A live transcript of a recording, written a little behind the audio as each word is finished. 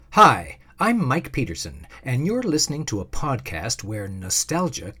Hi, I'm Mike Peterson, and you're listening to a podcast where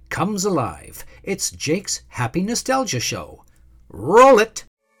nostalgia comes alive. It's Jake's Happy Nostalgia Show. Roll it!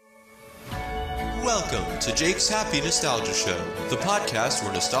 Welcome to Jake's Happy Nostalgia Show, the podcast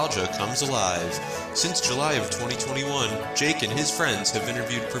where nostalgia comes alive. Since July of 2021, Jake and his friends have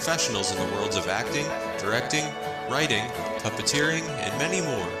interviewed professionals in the worlds of acting, directing, writing, puppeteering, and many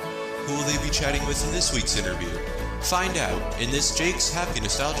more. Who will they be chatting with in this week's interview? Find out in this Jake's Happy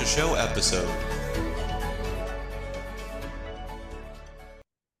Nostalgia Show episode.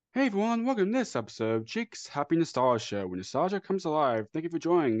 Hey everyone, welcome to this episode of Jake's Happy Nostalgia Show, where nostalgia comes alive. Thank you for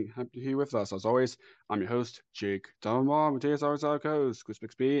joining. Happy to be here with us. As always, I'm your host, Jake Dunbar, with today's our co-hosts, Chris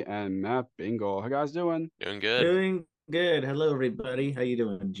Bixby and Matt Bingle. How you guys doing? Doing good. Doing good. Hello, everybody. How you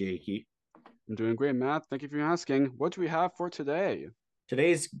doing, Jakey? I'm doing great, Matt. Thank you for asking. What do we have for today?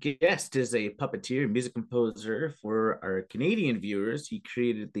 Today's guest is a puppeteer, music composer for our Canadian viewers. He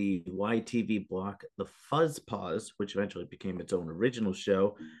created the YTV block, The Fuzzpaws, which eventually became its own original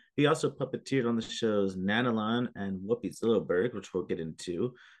show. He also puppeteered on the shows Nanalan and Whoopi's Littleburg, which we'll get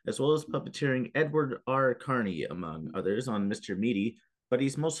into, as well as puppeteering Edward R. Carney, among others, on Mr. Meaty. But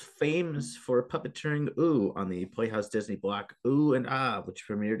he's most famous for puppeteering Ooh on the Playhouse Disney block Ooh and Ah, which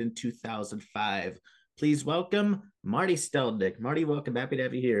premiered in 2005. Please welcome Marty Stelnick. Marty, welcome. Happy to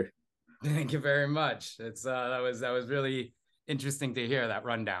have you here. Thank you very much. It's that was really interesting to hear that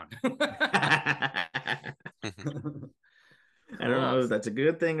rundown. I don't know if that's a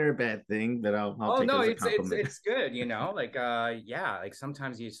good thing or a bad thing, but I'll take it as a compliment. It's good, like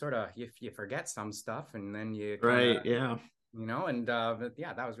sometimes you sort of you forget some stuff and then you yeah.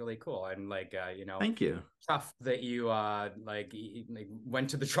 That was really cool and Thank you. tough that you went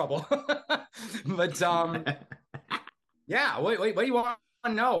to the trouble. But what do you want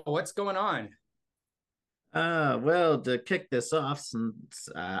to know? What's going on? Well, to kick this off, since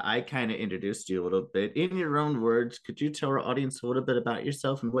I kind of introduced you a little bit, in your own words, could you tell our audience a little bit about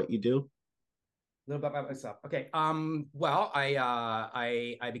yourself and what you do? A little bit about myself. Okay. Well,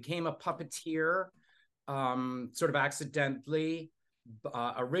 I became a puppeteer sort of accidentally.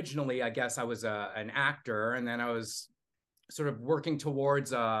 Originally, I guess I was an actor, and then I was sort of working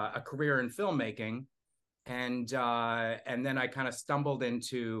towards a career in filmmaking, and then I kind of stumbled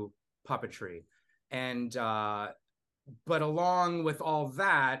into puppetry, and but along with all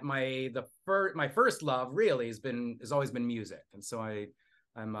that, my first love really has always been music, and so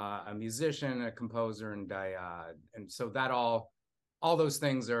I'm a musician, a composer, and so that all those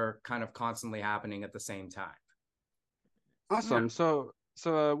things are kind of constantly happening at the same time. Awesome. Yeah.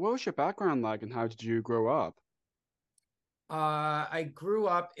 So what was your background like, and how did you grow up? I grew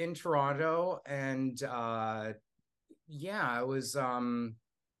up in Toronto, and I was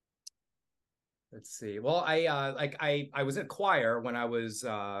let's see. Well, I was in choir when I was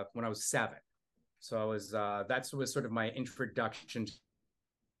 7, so I was that was sort of my introduction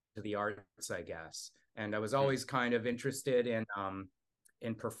to the arts, I guess. And I was always kind of interested in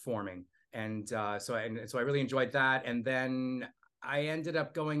performing, and so I really enjoyed that. And then I ended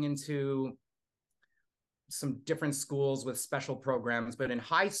up going into some different schools with special programs, but in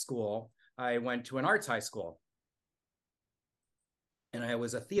high school, I went to an arts high school, and I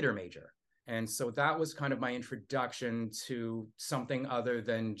was a theater major. And so that was kind of my introduction to something other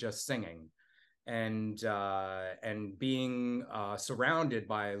than just singing, and being surrounded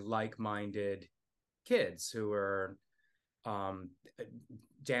by like-minded kids who are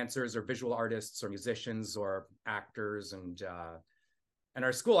dancers or visual artists or musicians or actors. And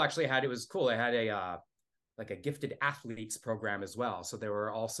our school actually it was cool. They had a gifted athletes program as well. So there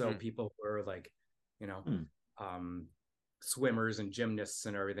were also people who were swimmers and gymnasts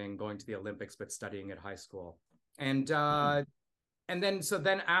and everything, going to the Olympics, but studying at high school. And then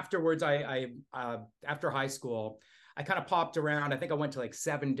afterwards, I after high school, I kind of popped around. I think I went to like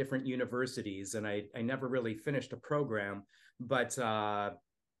 7 different universities, and I never really finished a program. But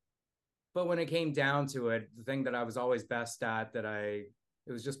when it came down to it, the thing that I was always best at,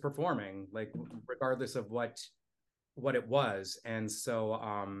 it was just performing, like regardless of what it was. And so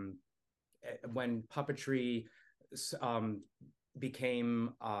when puppetry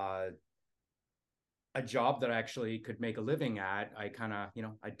became a job that I actually could make a living at, I kind of,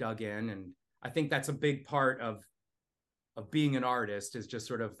 I dug in. And I think that's a big part of being an artist, is just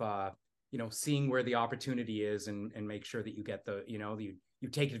sort of, seeing where the opportunity is and make sure that you get you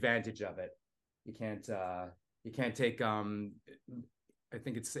take advantage of it. You can't take, I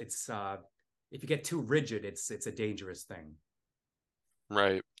think it's if you get too rigid, it's a dangerous thing.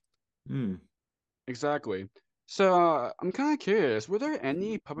 Right. Exactly. So I'm kind of curious, were there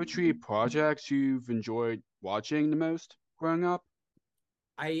any puppetry projects you've enjoyed watching the most growing up?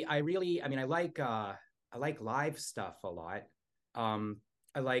 I really, I mean, I like live stuff a lot. Um,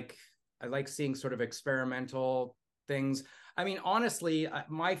 I like seeing sort of experimental things. I mean, honestly,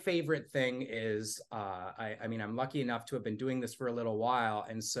 my favorite thing is I mean, I'm lucky enough to have been doing this for a little while,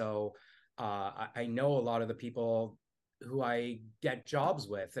 and so I know a lot of the people who I get jobs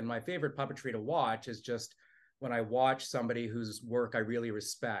with, and my favorite puppetry to watch is just when I watch somebody whose work I really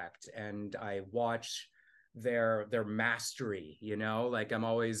respect, and I watch their mastery. You know, like I'm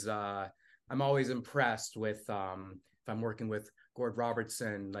always impressed with if I'm working with Gord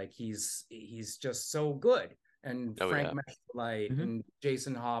Robertson, like he's just so good. And Oh Frank yeah. Meslight Mhm. and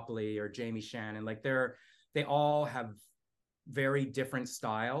Jason Hopley or Jamie Shannon, like they all have very different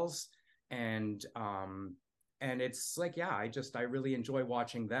styles, and it's like, yeah, I really enjoy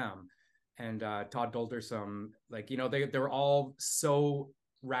watching them. And Todd Doldersom, like, you know, they're all so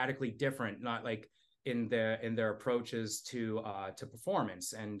radically different, not like in their approaches to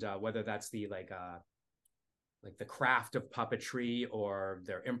performance, and whether that's the like the craft of puppetry or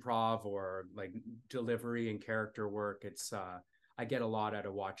their improv or like delivery and character work. It's I get a lot out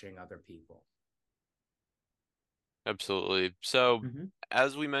of watching other people. Absolutely. So, Mhm.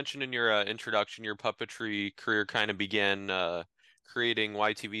 as we mentioned in your introduction, your puppetry career kind of began creating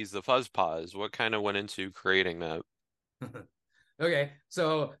YTV's The Fuzzpaws. What kind of went into creating that? Okay,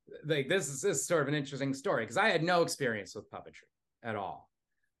 so like this is sort of an interesting story because I had no experience with puppetry at all,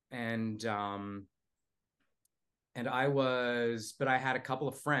 and but I had a couple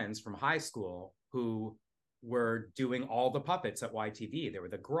of friends from high school who were doing all the puppets at YTV. They were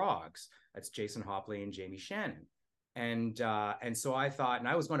the Grogs. That's Jason Hopley and Jamie Shannon. And so I thought, and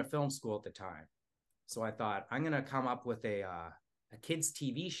I was going to film school at the time. So I thought I'm going to come up with a kids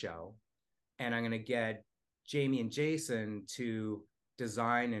TV show, and I'm going to get Jamie and Jason to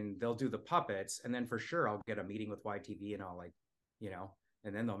design, and they'll do the puppets, and then for sure I'll get a meeting with YTV, and I'll like, you know,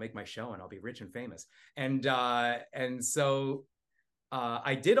 and then they'll make my show, and I'll be rich and famous. And so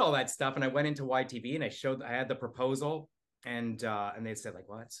I did all that stuff, and I went into YTV, and I had the proposal, and they said like,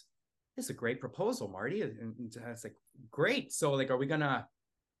 well, it's a great proposal, Marty. And I was like, great. So like, are we gonna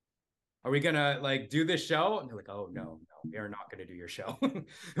like do this show? And they're like, oh no, we are not gonna do your show.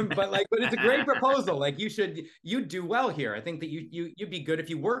 But it's a great proposal. Like you'd do well here. I think that you'd be good if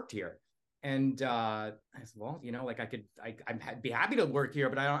you worked here. And I said, well, you know, like I'd be happy to work here,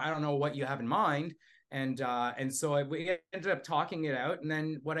 but I don't know what you have in mind. And so we ended up talking it out. And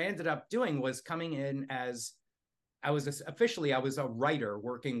then what I ended up doing was coming in as I was officially, I was a writer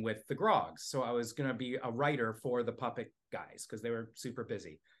working with the Grogs. So I was going to be a writer for the puppet guys because they were super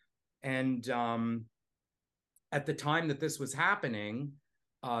busy. And at the time that this was happening,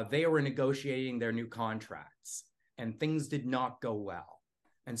 they were negotiating their new contracts, and things did not go well.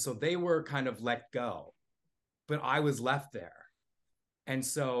 And so they were kind of let go, but I was left there. And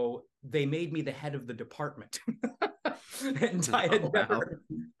so they made me the head of the department. And I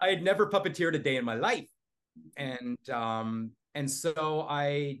had never puppeteered a day in my life. And so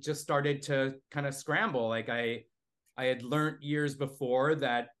I just started to kind of scramble. Like I had learned years before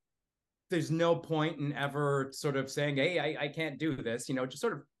that there's no point in ever sort of saying, hey, I can't do this, you know, just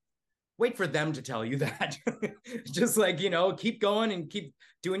sort of wait for them to tell you that. Just like, you know, keep going and keep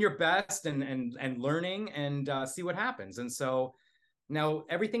doing your best and learning, and see what happens. And so now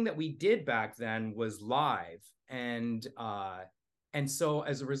everything that we did back then was live. And so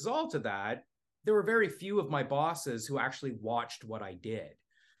as a result of that, there were very few of my bosses who actually watched what I did,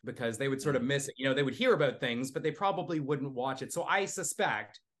 because they would sort of miss it. You know, they would hear about things, but they probably wouldn't watch it. So I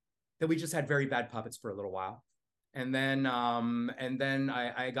suspect that we just had very bad puppets for a little while. And then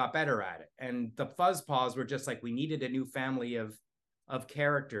I got better at it. And the Fuzzpaws were just like, we needed a new family of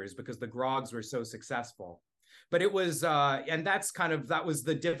characters because the Grogs were so successful. But it was and that was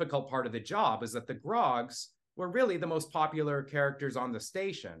the difficult part of the job, is that the Grogs were really the most popular characters on the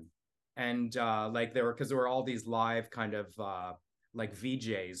station. And like there were all these live kind of like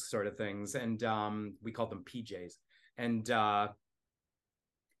VJs sort of things, and we called them PJs. And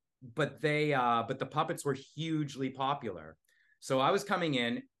but the puppets were hugely popular. So I was coming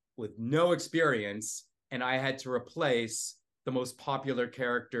in with no experience, and I had to replace the most popular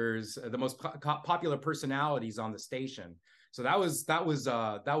characters, the most popular personalities on the station. So that was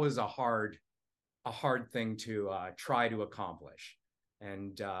a hard thing to try to accomplish.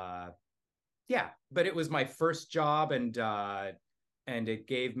 And yeah, but it was my first job, and it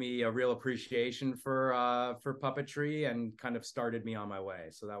gave me a real appreciation for puppetry, and kind of started me on my way.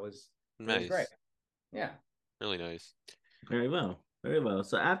 So that was great. Nice. Yeah. Really nice. Very well. Very well.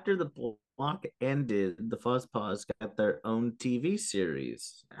 So after the block ended, the Fuzzpaws got their own TV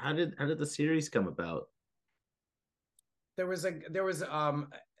series. How did the series come about? there was an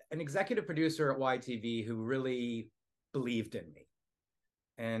executive producer at YTV who really believed in me,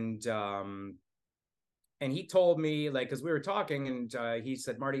 and he told me, like, because we were talking, and he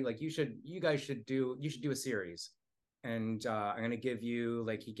said, Marty, like, you guys should do a series, and I'm gonna give you,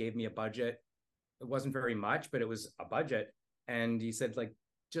 like, he gave me a budget. It wasn't very much, but it was a budget, and he said, like,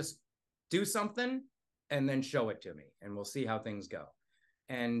 just do something and then show it to me, and we'll see how things go.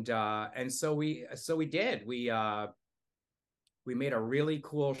 And so we did. We made a really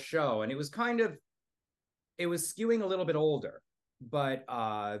cool show, and it was skewing a little bit older, but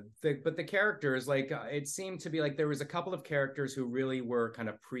the characters, like, it seemed to be like there was a couple of characters who really were kind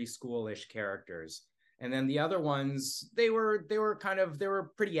of preschoolish characters, and then the other ones, they were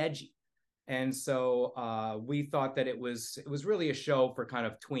pretty edgy. And so we thought that it was really a show for kind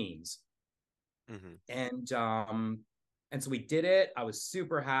of tweens. Mm-hmm. And so we did it. I was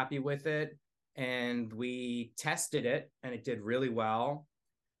super happy with it, and we tested it, and it did really well.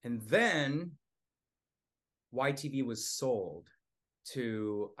 And then YTV was sold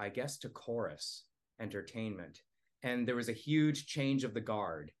to, I guess, to Chorus Entertainment, and there was a huge change of the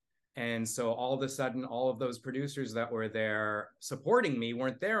guard. And so all of a sudden, all of those producers that were there supporting me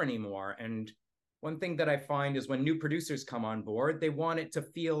weren't there anymore. And one thing that I find is when new producers come on board, they want it to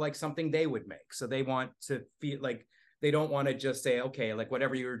feel like something they would make. So they want to feel like, they don't want to just say, okay, like,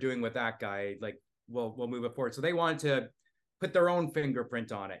 whatever you were doing with that guy, like, we'll move it forward. So they wanted to put their own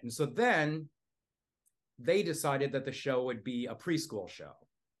fingerprint on it. And so then they decided that the show would be a preschool show.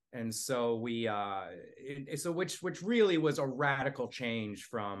 And so which really was a radical change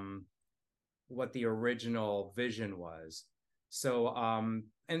from what the original vision was. So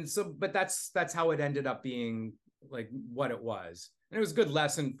but that's how it ended up being, like, what it was. And it was a good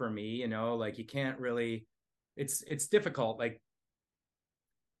lesson for me, you know, like, you can't really, it's difficult, like,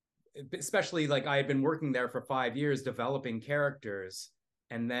 especially, like, I had been working there for 5 years developing characters,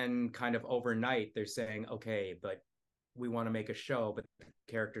 and then kind of overnight they're saying, okay, but we want to make a show, but the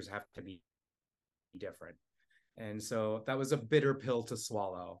characters have to be different. And so that was a bitter pill to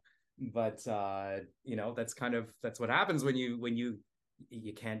swallow. But you know, that's what happens when you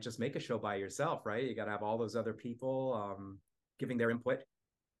can't just make a show by yourself, right? You got to have all those other people giving their input.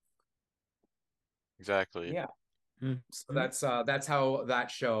 Exactly. Yeah. So that's how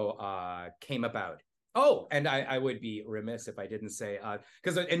that show came about. Oh, and I would be remiss if I didn't say,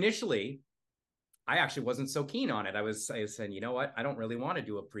 because initially I actually wasn't so keen on it. I was saying, you know what, I don't really want to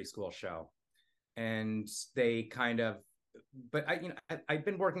do a preschool show. And they kind of, but I've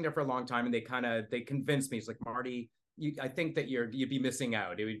been working there for a long time, and they convinced me. It's like, Marty, I think that you'd be missing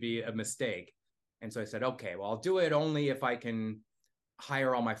out. It would be a mistake. And so I said, okay, well, I'll do it only if I can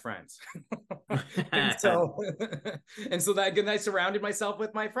hire all my friends. and so that I surrounded myself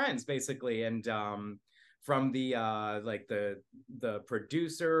with my friends, basically. And from the like the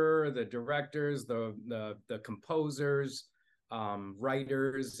producer, the directors, the composers,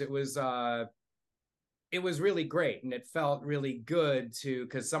 writers, it was really great, and it felt really good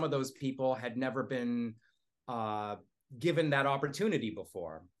because some of those people had never been given that opportunity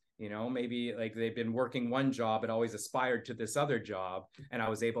before. You know, maybe, like, they've been working one job and always aspired to this other job, and I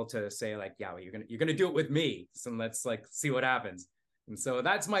was able to say, like, yeah, well, you're gonna do it with me, so let's, like, see what happens. And so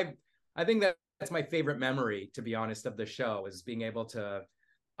I think that's my favorite memory, to be honest, of the show, is being able to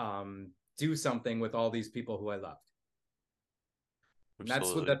do something with all these people who I loved. And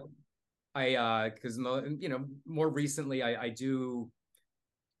that's what because, you know, more recently I do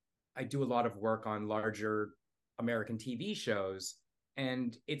a lot of work on larger American TV shows,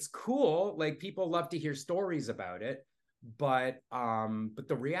 and it's cool. Like, people love to hear stories about it, but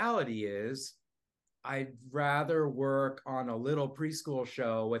the reality is, I'd rather work on a little preschool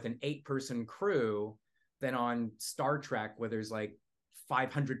show with an 8-person crew than on Star Trek, where there's like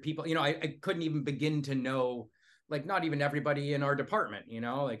 500 people. You know, I couldn't even begin to know, like, not even everybody in our department, you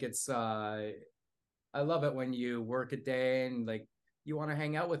know, like, it's I love it when you work a day and, like, you want to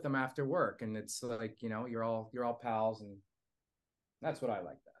hang out with them after work, and it's like, you know, you're all pals, and that's what I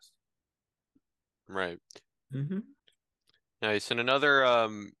like best. Right. Nice. And another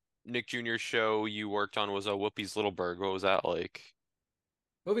Nick Jr. show you worked on was Whoopi's Littleburg. What was that like?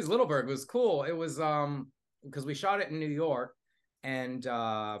 Whoopi's Littleburg was cool. It was because we shot it in New York, and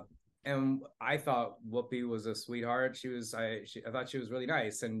I thought Whoopi was a sweetheart. I thought she was really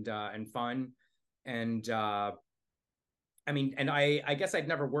nice and fun, and I mean, and I guess I'd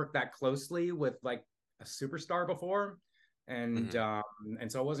never worked that closely with, like, a superstar before, and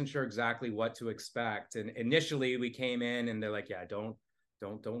so I wasn't sure exactly what to expect. And initially we came in, and they're like, yeah, don't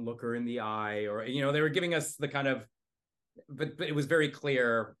look her in the eye, or, you know, they were giving us the kind of, but it was very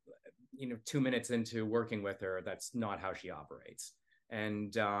clear, 2 minutes into working with her, that's not how she operates.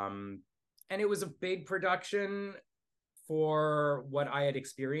 And it was a big production for what I had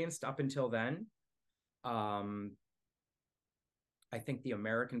experienced up until then. I think the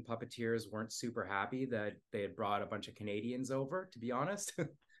American puppeteers weren't super happy that they had brought a bunch of Canadians over, to be honest.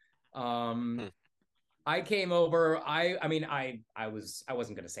 I came over. I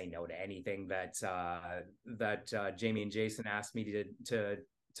wasn't going to say no to anything that Jamie and Jason asked me to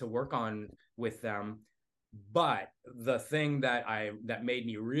work on with them. But the thing that made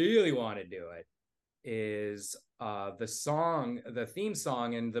me really want to do it is the theme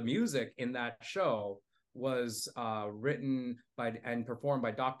song and the music in that show was written by and performed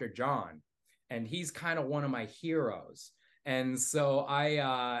by Dr. John, and he's kind of one of my heroes. And so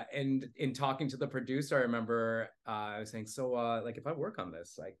and in talking to the producer, I remember I was saying, so like, if I work on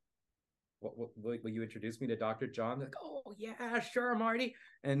this, like, will you introduce me to Dr. John? They're like, oh yeah, sure, Marty.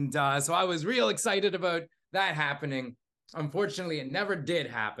 And so I was real excited about that happening. Unfortunately, it never did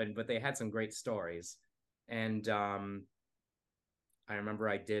happen, but they had some great stories. And I remember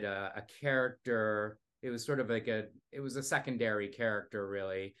I did a character. It was sort of like it was a secondary character,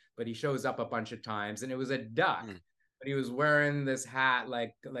 really, but he shows up a bunch of times, and it was a duck. But he was wearing this hat,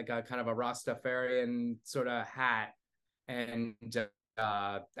 like a kind of a Rastafarian sort of hat. And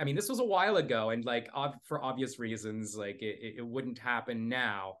I mean, this was a while ago, and like for obvious reasons, like it wouldn't happen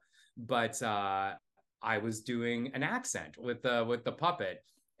now. But I was doing an accent with the puppet,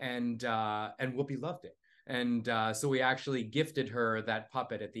 and Whoopi loved it. And so we actually gifted her that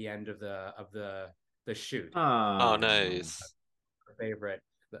puppet at the end of the shoot. Oh, nice. Her favorite.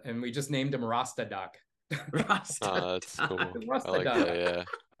 And we just named him Rasta Duck. Rasta Oh, that's cool. Rasta I like Duck. that, yeah.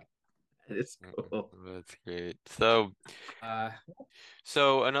 It's cool. That's great.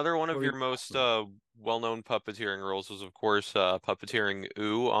 So another one of your most well-known puppeteering roles was, of course, puppeteering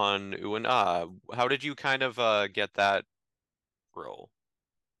Ooh on Ooh and Ah. How did you kind of get that role?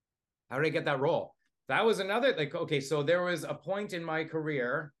 How did I get that role? That was another, like, okay, so there was a point in my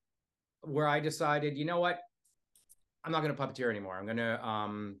career where I decided, you know what? I'm not going to puppeteer anymore. I'm going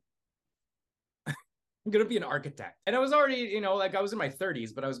to be an architect. And I was already, like, I was in my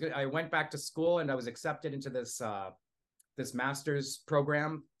 30s, but I went back to school, and I was accepted into this master's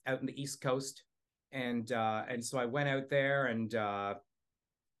program out in the East Coast. And so I went out there, and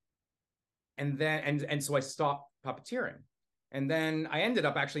so I stopped puppeteering. And then I ended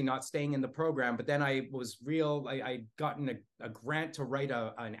up actually not staying in the program, but then I gotten a grant to write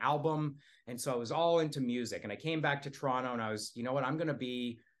an album. And so I was all into music, and I came back to Toronto, and I was, you know what, I'm going to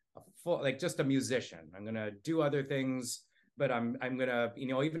be just a musician. I'm going to do other things, but I'm going to,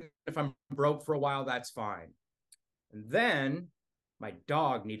 even if I'm broke for a while, that's fine. And then my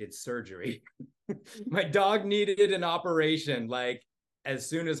dog needed surgery. My dog needed an operation, like, as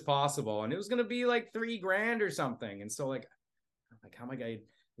soon as possible. And it was going to be like $3,000 or something. And so like, how am I going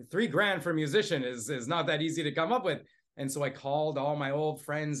to, $3,000 for a musician is not that easy to come up with. And so I called all my old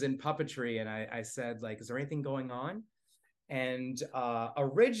friends in puppetry, and I said, like, is there anything going on? And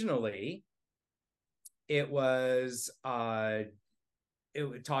originally it was Todd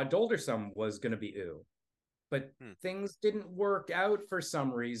Doldersom was going to be Ooh, but things didn't work out for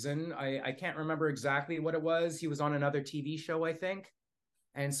some reason. I can't remember exactly what it was. He was on another TV show, I think.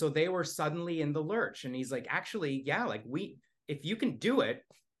 And so they were suddenly in the lurch, and he's like, actually, yeah, like, if you can do it,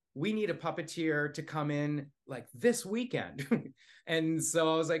 we need a puppeteer to come in like this weekend. And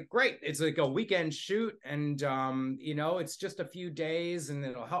so I was like, great. It's like a weekend shoot. And, it's just a few days, and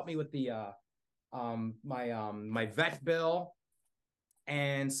it'll help me with the, my vet bill.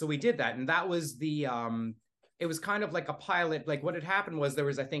 And so we did that. And that was it was kind of like a pilot. Like, what had happened was there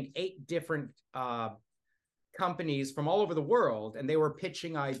was, I think, 8 different, companies from all over the world, and they were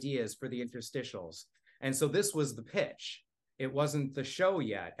pitching ideas for the interstitials. And so this was the pitch. It wasn't the show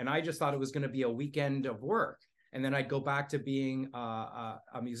yet. And I just thought it was going to be a weekend of work, and then I'd go back to being a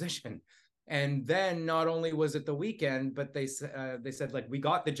musician. And then not only was it the weekend, but they said, like, we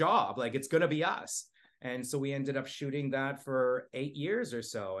got the job, like, it's going to be us. And so we ended up shooting that for 8 years or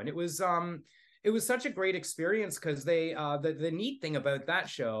so. And it was such a great experience, because the neat thing about that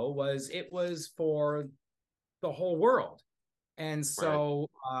show was it was for the whole world. And so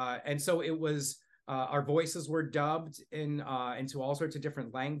it was, our voices were dubbed into all sorts of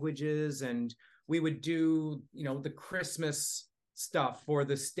different languages, and we would do, the Christmas stuff for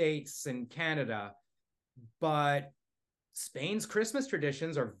the States and Canada. But Spain's Christmas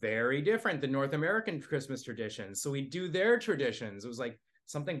traditions are very different than North American Christmas traditions. So we do their traditions. It was like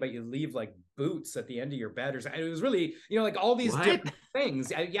something, but you leave like boots at the end of your bed or something. It was really, like all these different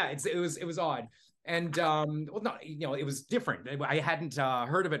things. Yeah, it was odd. And well, not, it was different. I hadn't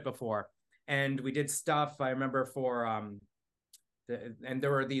heard of it before. and we did stuff. I remember for and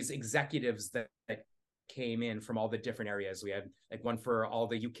there were these executives that came in from all the different areas. We had like one for all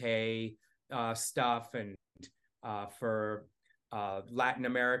the UK stuff, and for Latin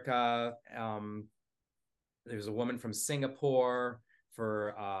America. There's a woman from Singapore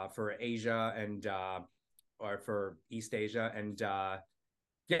for Asia and or for East Asia, and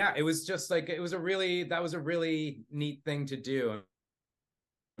yeah, it was just like that was a really neat thing to do,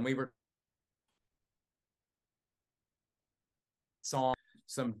 and we were song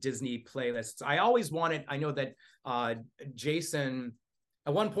some Disney playlists. I always wanted. I know that Jason,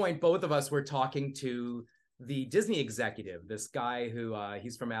 at one point, both of us were talking to the Disney executive, this guy who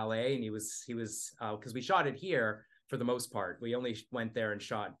he's from LA, and he was because we shot it here for the most part. We only went there and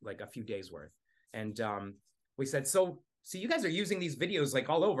shot like a few days worth, and we said, so you guys are using these videos like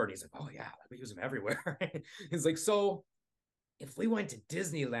all over, and he's like, oh yeah, we use them everywhere. He's like, so if we went to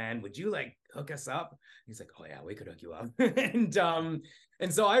Disneyland, would you like hook us up? He's like, oh yeah, we could hook you up. And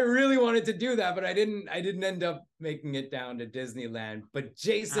so I really wanted to do that, but I didn't end up making it down to Disneyland, but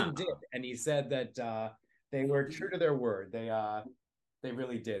Jason did, and he said that they were true to their word. They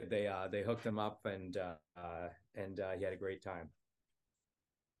really did. They hooked him up, and he had a great time.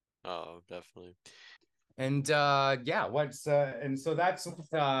 Oh, definitely. And yeah, and so that's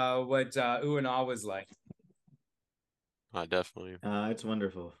what Ooh and Ah was like. Definitely. It's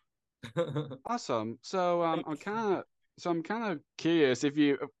wonderful. Awesome. So I'm kind of curious if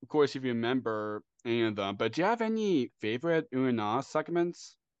you, of course, if you remember any of them, but do you have any favorite Ooh and Ah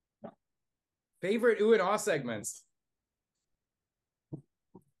segments? Favorite Ooh and Ah segments?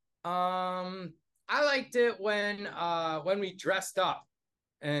 I liked it when we dressed up,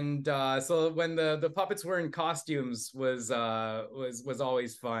 and so when the puppets were in costumes was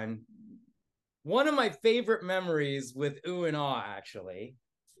always fun. One of my favorite memories with Ooh and Ah actually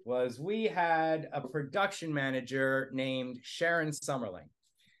was we had a production manager named Sharon Summerling,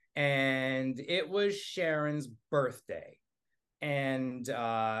 and it was Sharon's birthday, and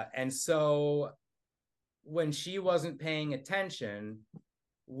so when she wasn't paying attention,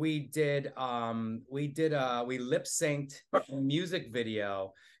 we lip synced a music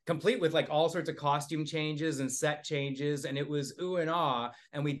video complete with like all sorts of costume changes and set changes, and it was Ooh and Ah,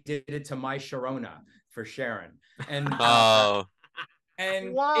 and we did it to My Sharona for Sharon, and Oh,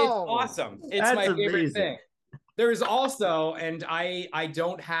 and Wow. it's awesome. It's That's my favorite amazing. thing. There's also, and I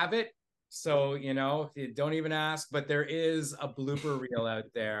don't have it, so you don't even ask, but there is a blooper reel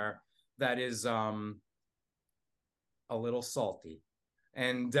out there that is a little salty,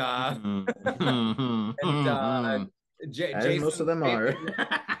 and as most of them are.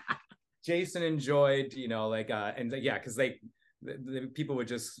 Jason enjoyed, and yeah, because the people would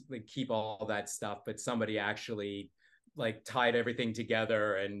just like keep all that stuff, but somebody actually like tied everything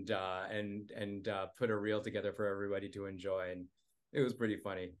together and put a reel together for everybody to enjoy, and it was pretty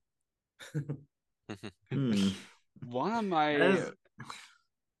funny. One of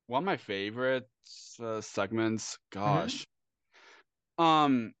my favorite segments, gosh.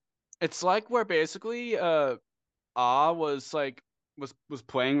 It's like where basically Ah was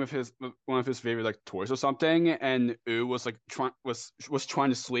playing with one of his favorite like toys or something, and Ooh was like trying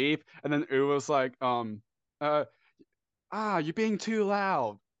to sleep, and then Ooh was like you're being too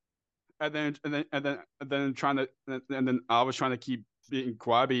loud, and then Ah was trying to keep being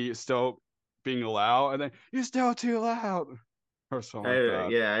quiet, but he's still being loud, and then you're still too loud or something like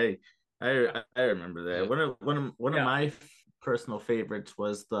that. Yeah, I remember that. Yeah. One of my personal favorites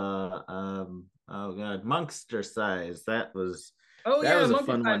was the oh god, Monkster Size. That was Oh that yeah, was a Monkey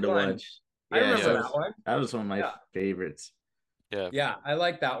fun one Size to one. watch. I remember yeah. that one. That was one of my Yeah. favorites. Yeah, I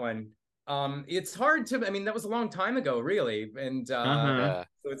like that one. It's hard to, I mean, that was a long time ago, really, and Yeah.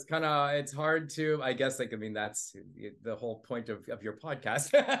 so it's hard to, I guess, like, I mean, that's the whole point of your podcast.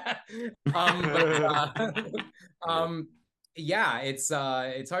 Yeah,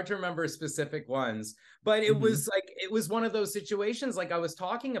 it's hard to remember specific ones, but it was like it was one of those situations like I was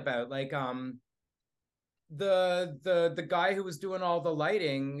talking about, like the guy who was doing all the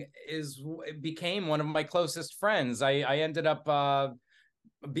lighting became one of my closest friends. I ended up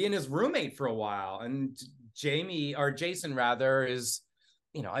being his roommate for a while, and Jason rather is,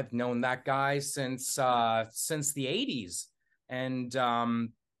 I've known that guy since the 80s, and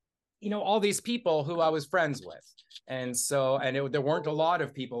all these people who I was friends with, and so there weren't a lot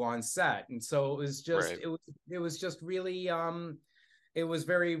of people on set, and so it was just Right. it was just really it was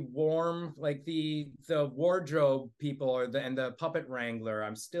very warm. Like the wardrobe people and the puppet wrangler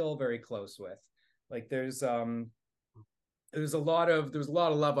I'm still very close with. Like there's a lot of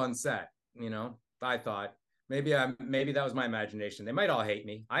love on set, I thought maybe that was my imagination. They might all hate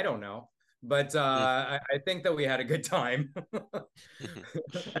me, I don't know, But I think that we had a good time.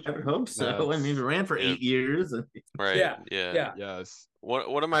 I would hope so. I mean, we ran for 8 years. Right. Yeah. Yeah. Yeah. Yes.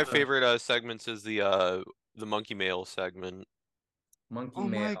 One of my favorite segments is the monkey mail segment. Monkey Oh my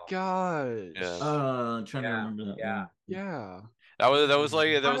mail. gosh. Yeah. I'm trying to Yeah, remember that yeah. one. Yeah. That was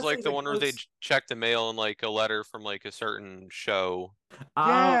like Honestly, the one where they those- checked the mail and like a letter from like a certain show,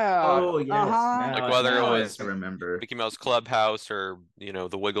 Yeah. Oh, yes. Uh-huh. like whether it Now was I remember. Mickey Mouse Clubhouse or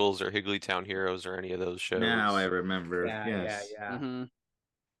the Wiggles or Higglytown Heroes or any of those shows. Now I remember. Yeah, Yes. yeah. Mm-hmm.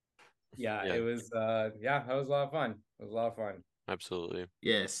 Yeah, Yeah. it was that was a lot of fun. It was a lot of fun. Absolutely.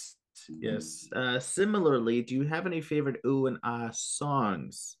 Yes. Yes. Similarly, do you have any favorite ooh and ah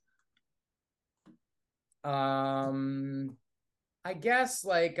songs? I guess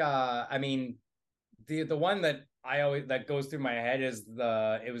like I mean the one that I always that goes through my head is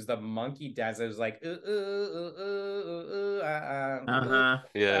the monkey dance. It was like Uh-huh.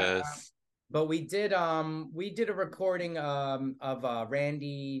 Yes. but we did a recording of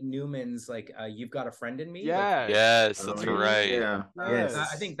Randy Newman's like You've Got a Friend in Me. Yes. Yes, Oh, that's yeah. right. Yeah. Yes. Yes.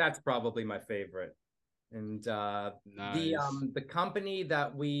 I think that's probably my favorite. And Nice. the company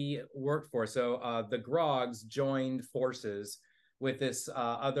that we worked for, so the Grogs joined forces with this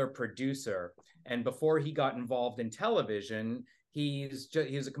other producer, and before he got involved in television, he's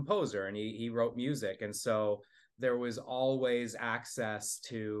a composer and he wrote music, and so there was always access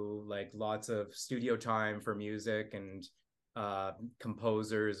to like lots of studio time for music and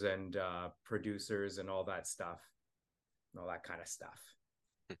composers and producers and all that stuff, and all that kind of stuff.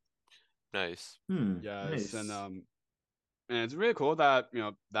 Nice. Yes, Nice. and it's really cool that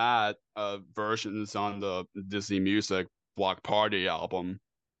that version is on the Disney Music Block Party album.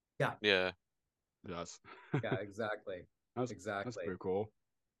 Yeah. Yeah. Yes. Yeah, exactly. That's Exactly. pretty cool.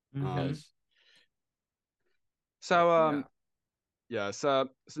 Yes. So so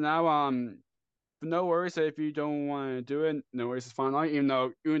now no worries if you don't want to do it. No worries, it's fine. Like, even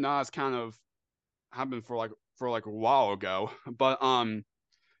though Una's kind of happened for like a while ago, but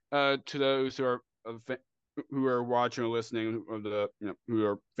to those who are watching or listening, or the who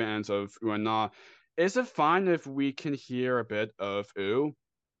are fans of Una, is it fine if we can hear a bit of Ooh?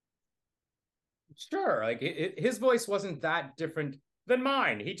 Sure. Like his voice wasn't that different than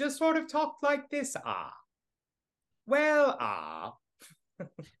mine. He just sort of talked like this. Well,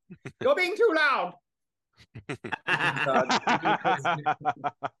 you're being too loud.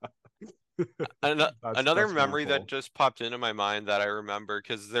 Another that's memory that wonderful. just popped into my mind that I remember,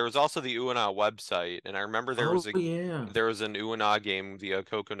 because there was also the UNA website, and I remember there was an UNA game, the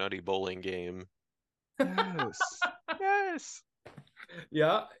Coconutty Bowling game. Yes. Yes.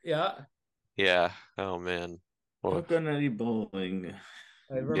 Yeah. Yeah. Oh man. Well, Coconutty Bowling.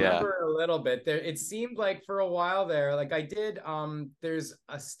 I remember a little bit there. It seemed like for a while there, like I did. There's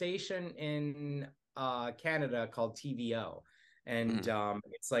a station in Canada called TVO, and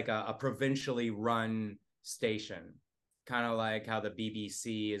it's like a provincially run station, kind of like how the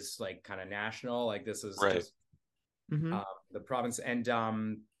BBC is like kind of national. Like this is right. just the province, and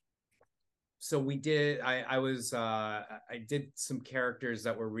so we did. I did some characters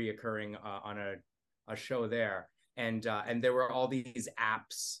that were reoccurring on a show there. And there were all these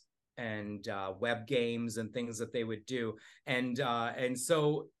apps and web games and things that they would do, and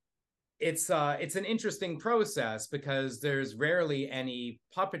so it's an interesting process because there's rarely any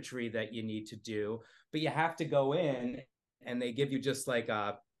puppetry that you need to do, but you have to go in and they give you just like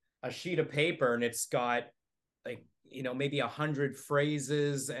a sheet of paper, and it's got like maybe 100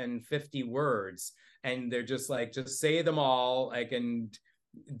 phrases and 50 words, and they're just like, just say them all, like, and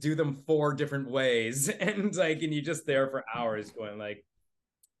do them 4 different ways, and like, and you just there for hours going like,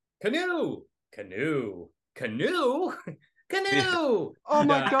 canoe. Oh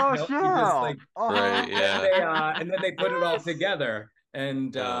my gosh, yeah. Just, like, right, yeah. and then they put it all together,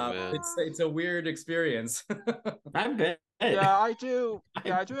 and man. it's a weird experience. I bet. Yeah, I do.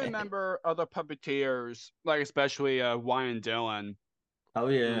 Yeah, I do remember other puppeteers, like especially Ryan Dillon. Oh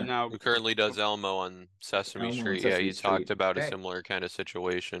yeah. Who currently does Elmo on Sesame Street. Yeah, he talked about a similar kind of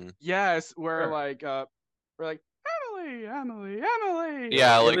situation. Yes, where we're like, Emily.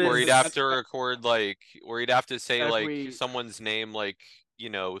 Yeah, like where he'd have to record, like where he'd have to say like someone's name, like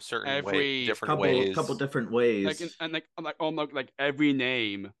certain different ways. Couple different ways. Like almost like every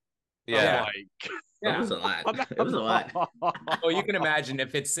name. Yeah. It was a lot. Oh, you can imagine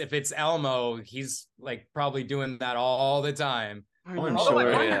if it's Elmo, he's like probably doing that all the time. Oh, I'm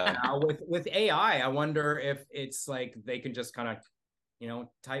sure. Now with AI, I wonder if it's like they can just kind of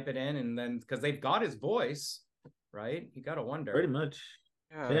type it in, and then because they've got his voice, right? You got to wonder. Pretty much.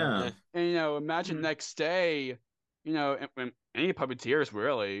 Yeah. And imagine next day, when any puppeteers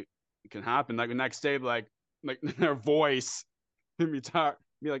really, it can happen. Like the next day, like their voice be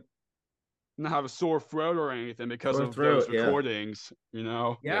like not have a sore throat or anything because of those recordings. You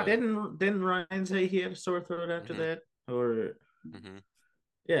know. Yeah. Didn't Ryan say he had a sore throat after that? Or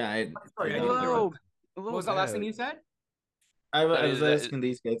yeah, what was the last thing you said? I was asking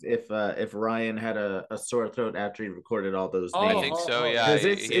these guys if Ryan had a sore throat after he recorded all those names. I think so. Yeah,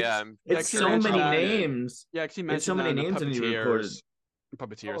 it's so many names. Yeah, he mentioned it's so many names, and he recorded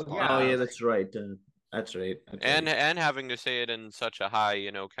Puppeteers. Oh yeah, that's right. That's right. And having to say it in such a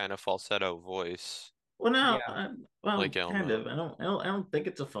high, kind of falsetto voice. Well, no, like kind of. I don't think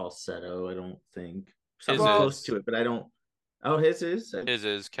it's a falsetto. I don't think something close to it, but I don't. Oh, his is. His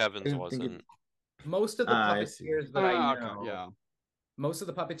is. Kevin's wasn't. Most of the puppeteers that I know, most of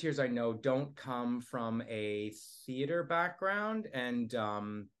the puppeteers I know don't come from a theater background and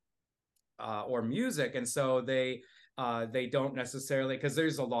or music, and so they don't necessarily, because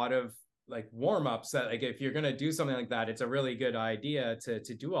there's a lot of like warm-ups that, like, if you're gonna do something like that, it's a really good idea to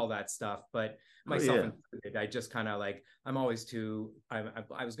do all that stuff. But myself included, I just kind of like, I'm always too,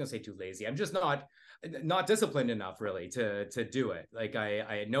 I was gonna say too lazy. I'm just not disciplined enough really to do it. Like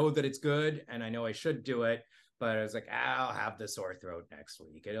I know that it's good and I know I should do it, but I was like, I'll have the sore throat next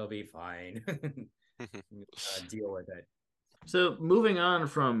week. It'll be fine. Deal with it. So moving on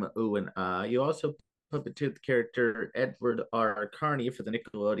from ooh and you also puppeteered the character Edward R. Carney for the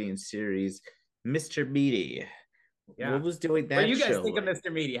Nickelodeon series Mr. Meaty. Yeah. What was doing that? What do you guys think of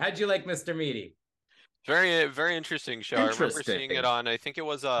Mr. Meaty? How'd you like Mr. Meaty? Very, very interesting show. I remember seeing it on, I think it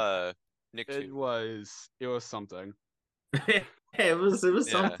was It was something. it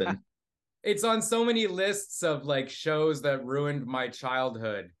was something. It's on so many lists of like shows that ruined my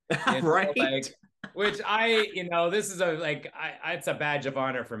childhood. Right. Like, which this is it's a badge of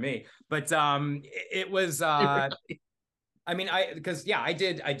honor for me. But it was I mean, I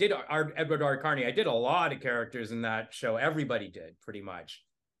did Edward R. Carney. I did a lot of characters in that show. Everybody did pretty much.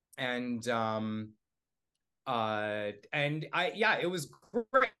 And it was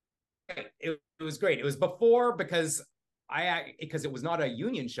great. It was great. It was before, because it was not a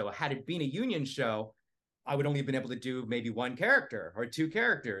union show. Had it been a union show, I would only have been able to do maybe one character or two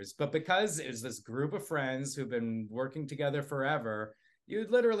characters. But because it was this group of friends who've been working together forever, you'd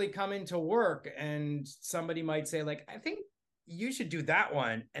literally come into work and somebody might say, like, I think you should do that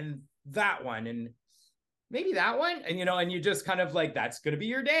one and maybe that one. And, and you just kind of like, that's going to be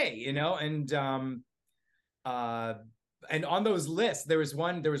your day, and on those lists, there was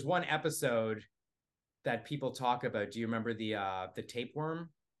one episode that people talk about. Do you remember the tapeworm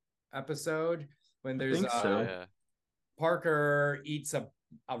episode when there's Parker eats a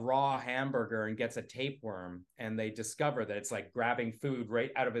raw hamburger and gets a tapeworm, and they discover that it's like grabbing food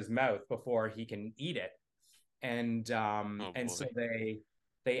right out of his mouth before he can eat it, and so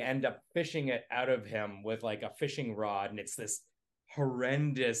they end up fishing it out of him with like a fishing rod, and it's this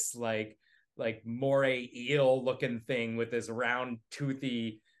horrendous like moray eel looking thing with this round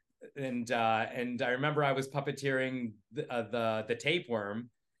toothy, and I remember I was puppeteering the tapeworm,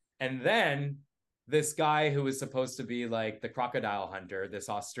 and then this guy who was supposed to be like the crocodile hunter, this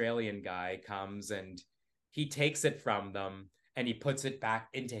Australian guy, comes and he takes it from them and he puts it back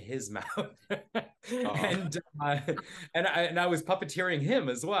into his mouth. And I was puppeteering him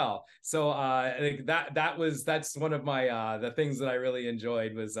as well. So that's one of my the things that I really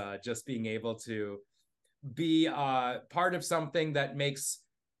enjoyed, was just being able to be part of something that makes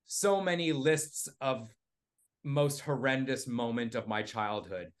so many lists of most horrendous moment of my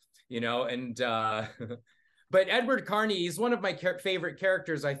childhood, and but Edward Carney is one of my favorite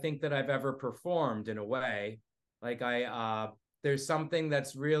characters, I think, that I've ever performed, in a way. Like there's something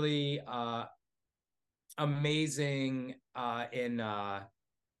that's really amazing in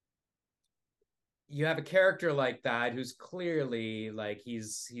you have a character like that who's clearly like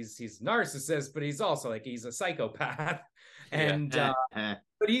he's narcissist, but he's also like he's a psychopath. And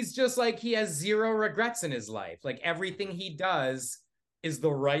but he's just like, he has zero regrets in his life. Like everything he does is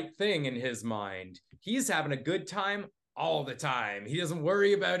the right thing in his mind. He's having a good time all the time. He doesn't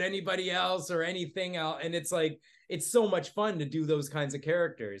worry about anybody else or anything else. And it's like, it's so much fun to do those kinds of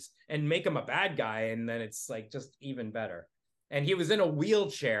characters and make him a bad guy. And then it's like just even better. And he was in a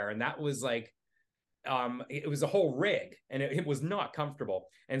wheelchair, and that was like, it was a whole rig, and it was not comfortable.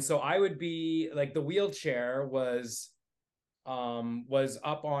 And so I would be like, the wheelchair was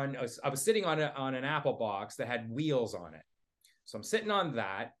up on, I was sitting on an apple box that had wheels on it. So I'm sitting on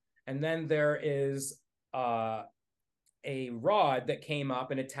that. And then there is a rod that came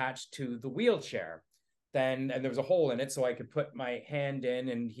up and attached to the wheelchair. And there was a hole in it, so I could put my hand in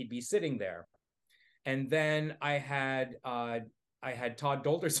and he'd be sitting there. And then I had I had Todd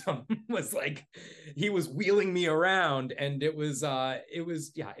Dolderson was like, he was wheeling me around, and it was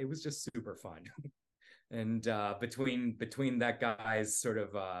just super fun. And between that guy's sort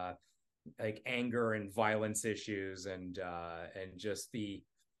of like anger and violence issues, and just the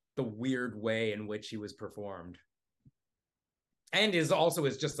weird way in which he was performed, and is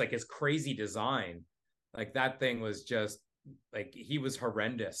just like his crazy design, like that thing was just like, he was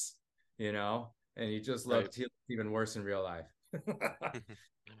horrendous, and he just looked even worse in real life.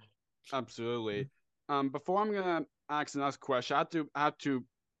 Absolutely. Before I'm gonna ask the next question, I have to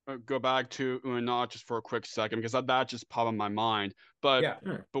go back to Una just for a quick second, because that just popped in my mind. But Yeah.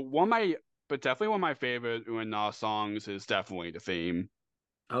 but definitely one of my favorite Una songs is definitely the theme.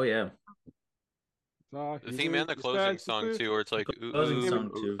 Oh yeah. The theme and the closing song too, where it's like Closing song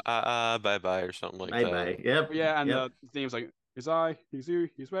too. bye bye or something like Bye that. bye. Yep. Yeah, and Yep. the theme's like, he's I, he's you,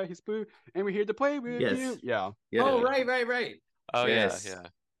 he's red, he's blue, and we're here to play with Yes. you. Yeah. Yeah. Oh, right. Oh Yes. yeah.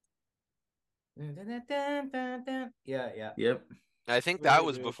 Yeah. Yep. I think that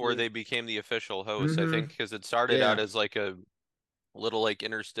was before they became the official host. I think because it started out as like a little like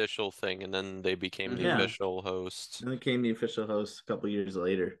interstitial thing, and then they became the official host. And became the official host a couple years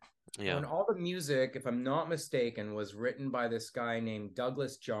later. Yeah. And all the music, if I'm not mistaken, was written by this guy named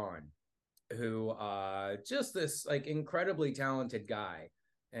Douglas John, who just this like incredibly talented guy.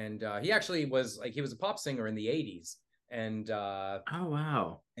 And he actually was like, he was a pop singer in the 80s. And oh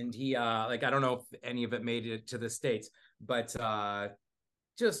wow. And he like, I don't know if any of it made it to the States, but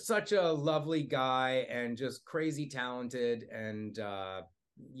just such a lovely guy and just crazy talented. And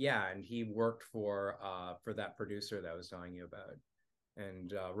and he worked for that producer that I was telling you about,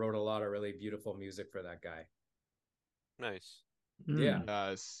 and wrote a lot of really beautiful music for that guy. Nice. Yeah.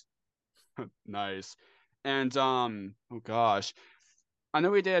 Yes. Nice. And oh gosh, I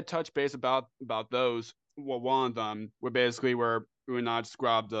know we did a touch base about those. Well, one of them were basically where Una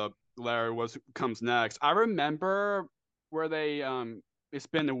described the Larry what comes next. I remember where they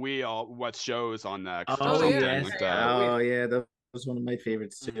spin the wheel, what shows on next. Oh, something yes. like that. Oh yeah, that was one of my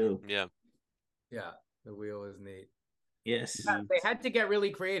favorites too. Yeah. Yeah, the wheel is neat. Yes. Yeah, they had to get really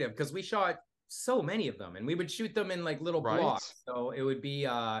creative because we shot so many of them, and we would shoot them in like little blocks. So it would be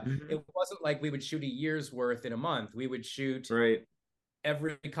it wasn't like we would shoot a year's worth in a month. We would shoot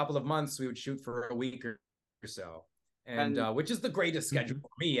every couple of months. We would shoot for a week or so, and which is the greatest schedule for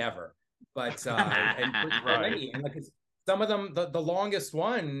me ever. But and like, some of them, the longest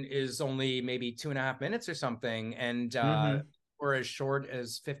one is only maybe 2.5 minutes or something, and or as short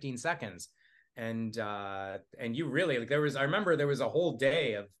as 15 seconds. And you really like, I remember there was a whole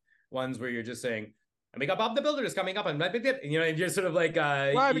day of ones where you're just saying, coming up, Bob the Builder is coming up, and and you're sort of like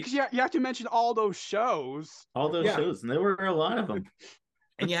because you have to mention all those shows, shows, and there were a lot of them.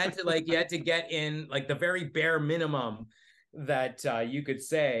 And you had to get in like the very bare minimum that you could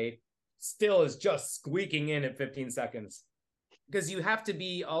say still is just squeaking in at 15 seconds, because you have to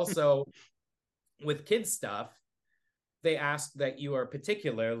be also with kids stuff. They ask that you are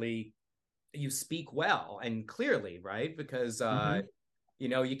you speak well and clearly, right? Because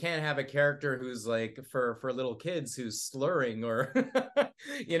you can't have a character who's like for little kids who's slurring or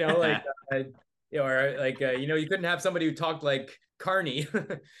you couldn't have somebody who talked like Carney.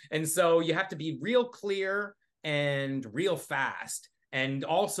 And so you have to be real clear and real fast, and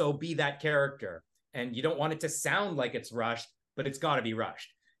also be that character. And you don't want it to sound like it's rushed, but it's got to be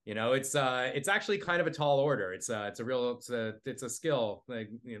rushed. It's actually kind of a tall order. It's a skill like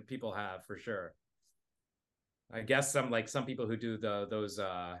people have for sure. I guess some people who do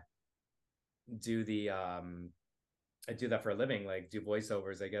do that for a living, like do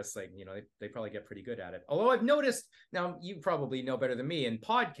voiceovers, I guess they probably get pretty good at it. Although I've noticed, now you probably know better than me, in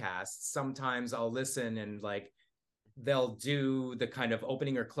podcasts sometimes I'll listen and like they'll do the kind of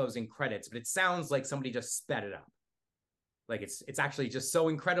opening or closing credits, but it sounds like somebody just sped it up. Like it's actually just so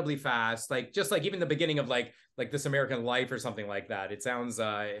incredibly fast. Like just like even the beginning of like This American Life or something like that. It sounds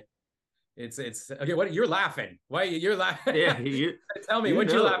it's okay. What you're laughing? Why you're laughing? Yeah, tell me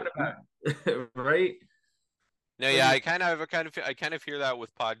what you're laughing about. Right? No, yeah, I kind of hear that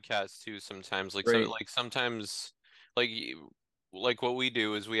with podcasts too sometimes. Like so, like sometimes like what we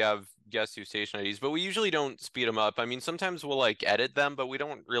do is we have guests do station IDs, but we usually don't speed them up. I mean, sometimes we'll like edit them, but we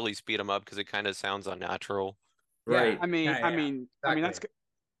don't really speed them up because it kind of sounds unnatural. Right.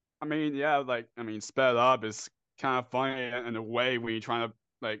 Sped up is kind of funny in a way when you're trying to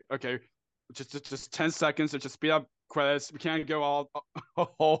like, okay, just 10 seconds to just speed up credits. We can't go all a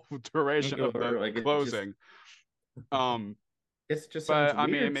whole duration of the closing. It's just, but I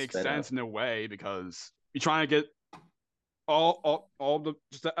mean, it makes sense in a way because you're trying to get all the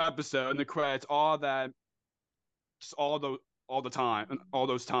episode and the credits, all all the time, and all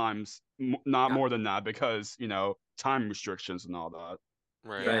those times, not more than that, because time restrictions and all that.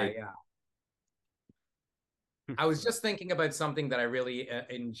 Right. Yeah, Right. yeah. I was just thinking about something that I really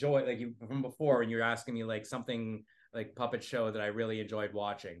enjoy, like you from before, and you're asking me like something like puppet show that I really enjoyed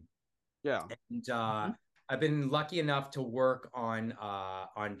watching. Yeah. And I've been lucky enough to work on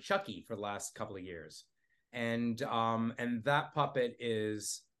Chucky for the last couple of years, and that puppet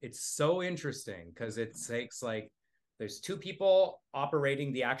it's so interesting because it takes like there's two people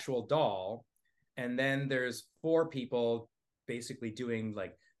operating the actual doll, and then there's four people basically doing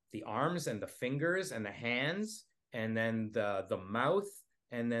like the arms and the fingers and the hands, and then the mouth,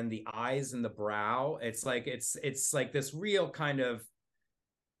 and then the eyes and the brow. It's like this real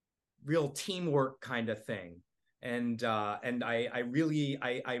teamwork kind of thing. And I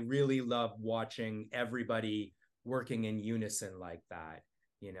really love watching everybody working in unison like that,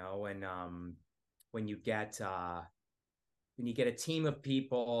 and when you get a team of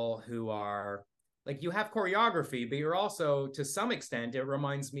people who are like, you have choreography, but you're also, to some extent, it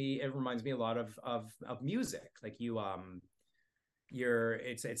reminds me a lot of music. Like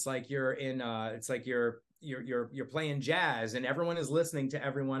it's like you're in it's like you're playing jazz, and everyone is listening to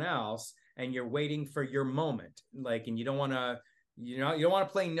everyone else, and you're waiting for your moment, like, and you don't want to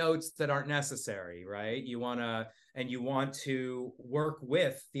play notes that aren't necessary, right? You want to work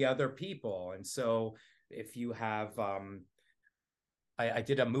with the other people. And so if you have I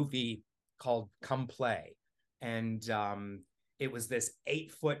did a movie called Come Play, and it was this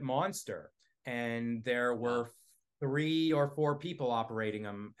 8-foot monster, and there were 3 or 4 people operating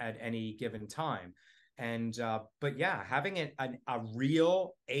them at any given time. And but yeah, having a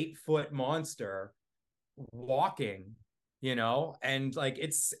real 8-foot monster walking, and like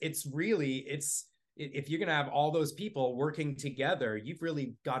it's if you're gonna have all those people working together, you've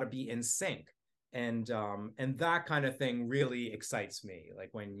really got to be in sync. And that kind of thing really excites me, like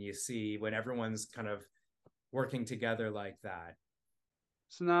when everyone's kind of working together like that.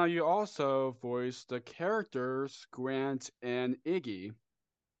 So now you also voiced the characters Grant and Iggy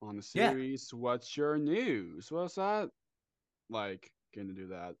on the Yeah, series What's Your News? What's that like, getting to do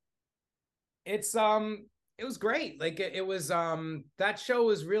that? it's it was great. Like it was that show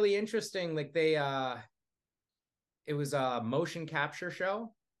was really interesting. Like it was a motion capture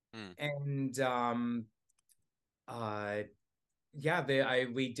show. Hmm. And uh yeah,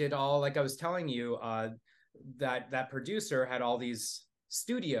 we did all, like I was telling you, that producer had all these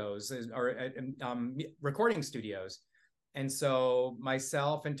studios, or recording studios. And so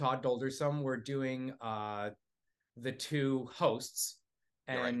myself and Todd Doldersum were doing the 2 hosts.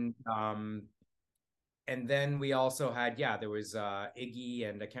 Right. And then we also had, there was Iggy,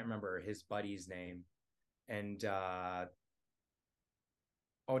 and I can't remember his buddy's name. And oh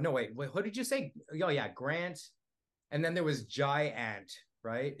no, wait, what did you say? Oh yeah, Grant. And then there was Giant,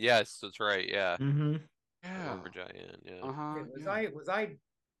 right? Yes, that's right. Yeah. Mm-hmm. I Yeah. remember Giant. Yeah. Uh-huh. Was Yeah. I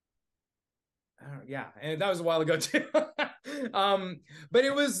don't know, yeah, and that was a while ago too. But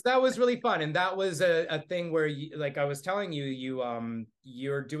that was really fun, and that was a thing where like I was telling you,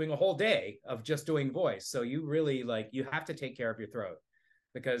 you're doing a whole day of just doing voice, so you really, like, you have to take care of your throat,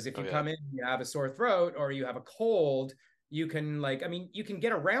 because if you come in, you have a sore throat or you have a cold, you can, like, I mean, you can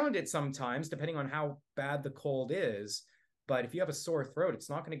get around it sometimes depending on how bad the cold is. But if you have a sore throat, it's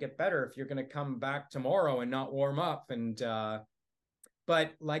not going to get better if you're going to come back tomorrow and not warm up. And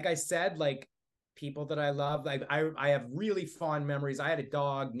but like I said, like, people that I love, like I have really fond memories. I had a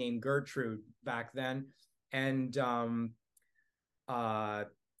dog named Gertrude back then, and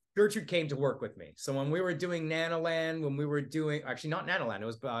Gertrude came to work with me. So when we were doing Nanalan, when we were doing, actually not Nanalan, it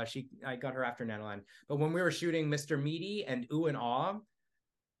was I got her after Nanalan, but when we were shooting Mr. Meaty and Ooh and Ah,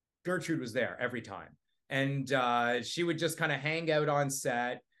 Gertrude was there every time. And she would just kind of hang out on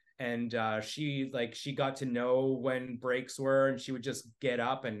set, and she got to know when breaks were, and she would just get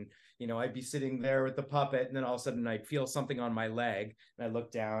up, and I'd be sitting there with the puppet, and then all of a sudden I'd feel something on my leg, and I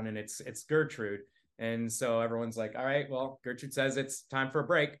look down, and it's Gertrude. And so everyone's like, all right, well, Gertrude says it's time for a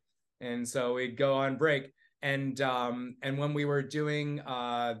break. And so we'd go on break. And when we were doing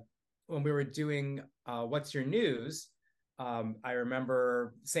What's Your News, I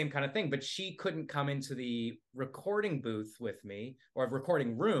remember same kind of thing, but she couldn't come into the recording booth with me, or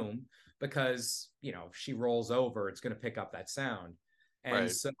recording room, because if she rolls over, it's going to pick up that sound. And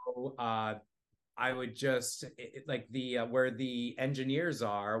Right. so I would just like where the engineers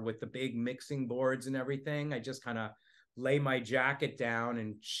are with the big mixing boards and everything, I just kind of lay my jacket down,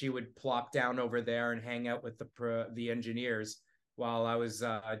 and she would plop down over there and hang out with the engineers while I was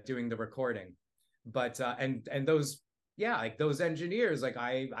doing the recording. But and those, yeah, like those engineers, like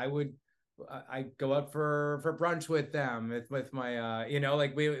I would I go out for brunch with them with my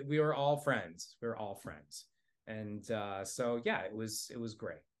like we were all friends. We were all friends. And so yeah, it was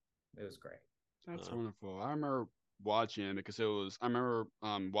great. It was great. That's wonderful. I remember watching it because I remember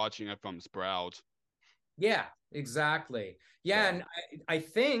watching it from Sprout. Yeah, exactly. Yeah, and I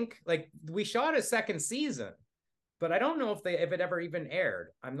think like we shot a second season, but I don't know if it ever even aired.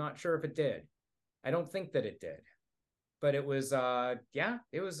 I'm not sure if it did. I don't think that it did. But it was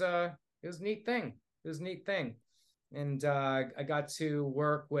it was a neat thing. It was a neat thing. And I got to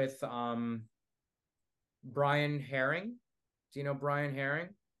work with Brian Herring. Do you know Brian Herring?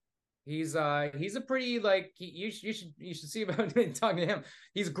 He's a pretty like you should see about talking to him.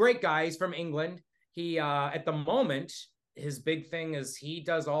 He's a great guy. He's from England. He at the moment his big thing is he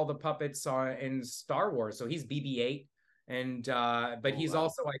does all the puppets in Star Wars. So he's BB-8, and but he's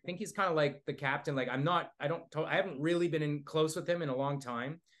also I think he's kind of like the captain. Like I haven't really been in close with him in a long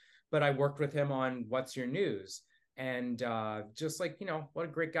time, but I worked with him on What's Your News, and just like what a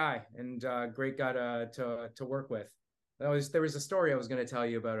great guy, and great guy to work with. There was a story I was going to tell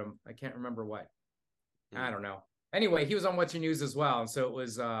you about him. I can't remember what. I don't know. Anyway, he was on What's Your News as well, and so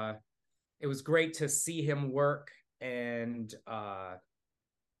it was great to see him work and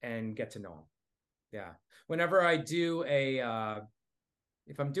get to know him. Yeah. Whenever I do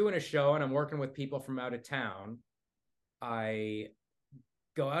if I'm doing a show and I'm working with people from out of town, I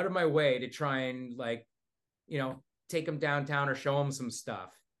go out of my way to try and take them downtown or show them some stuff.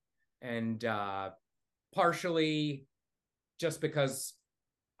 And partially just because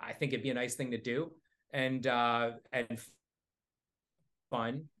I think it'd be a nice thing to do and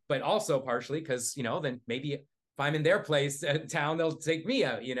fun, but also partially because, then maybe if I'm in their place at town, they'll take me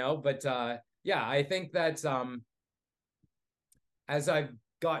out, but yeah, I think that as I've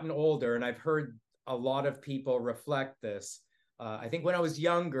gotten older and I've heard a lot of people reflect this, I think when I was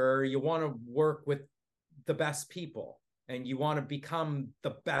younger, you want to work with the best people and you want to become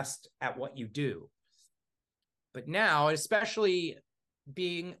the best at what you do. But now, especially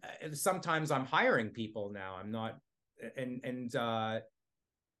being, sometimes I'm hiring people now. I'm not, and I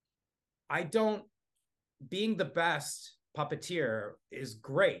don't, being the best puppeteer is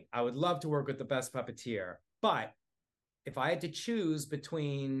great. I would love to work with the best puppeteer. But if I had to choose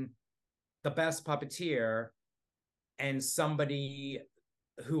between the best puppeteer and somebody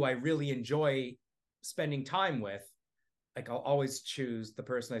who I really enjoy spending time with, like I'll always choose the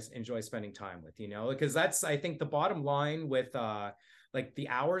person I enjoy spending time with, because that's, I think, the bottom line with like the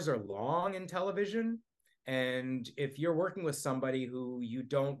hours are long in television. And if you're working with somebody who you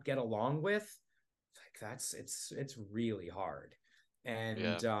don't get along with, like it's really hard.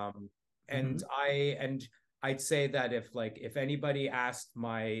 And I'd say that if anybody asked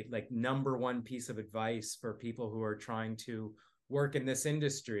my like number one piece of advice for people who are trying to work in this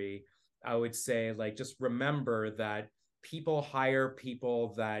industry, I would say like just remember that people hire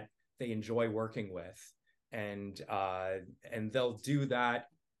people that they enjoy working with, and they'll do that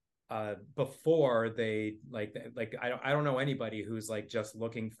before they like I don't know anybody who's like just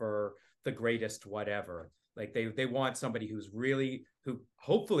looking for the greatest whatever. Like they want somebody who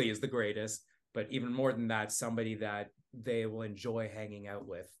hopefully is the greatest, but even more than that, somebody that they will enjoy hanging out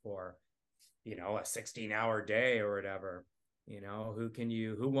with for a 16-hour day or whatever,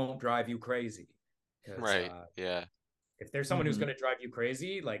 who won't drive you crazy. Right. Yeah. If there's someone who's going to drive you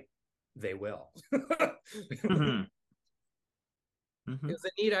crazy, like they will. Mm-hmm. It was a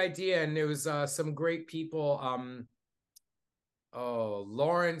neat idea, and there was some great people.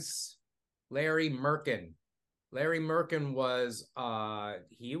 Larry Merkin. Larry Merkin was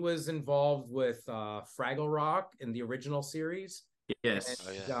he was involved with Fraggle Rock in the original series. Yes.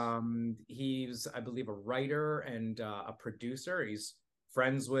 And, he's, I believe, a writer and a producer. He's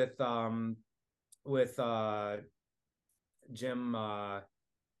friends with Jim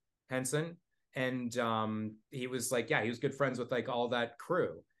Henson, and he was he was good friends with like all that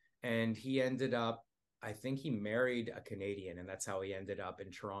crew, and he ended up, I think he married a Canadian, and that's how he ended up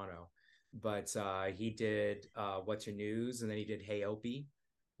in Toronto. But he did What's Your News, and then he did Hey Opie,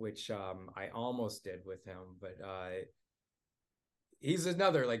 which I almost did with him, but he's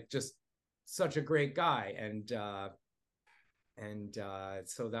another like just such a great guy, and so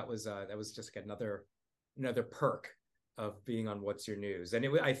that was just another perk of being on What's Your News. And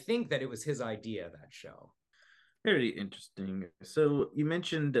I think that it was his idea, that show. Very interesting. So you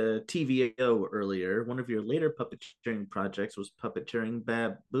mentioned TVO earlier. One of your later puppeteering projects was puppeteering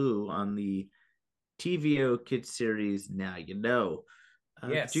Babu on the TVO kids series Now You Know.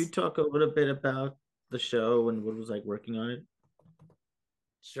 Yes. Could you talk a little bit about the show and what it was like working on it?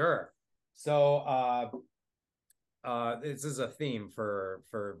 Sure. So this is a theme for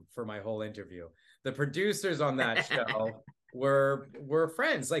my whole interview. The producers on that show were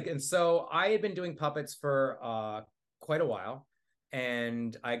friends. Like, and so I had been doing puppets for quite a while,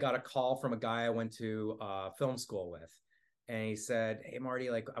 and I got a call from a guy I went to film school with, and he said, "Hey Marty,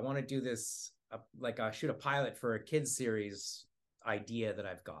 like I want to do this, shoot a pilot for a kids series idea that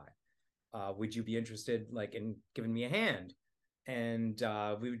I've got. Would you be interested, like, in giving me a hand?" And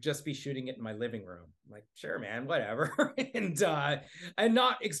we would just be shooting it in my living room. I'm like, sure, man, whatever. And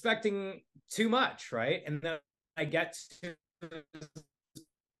not expecting too much, right? And then I get to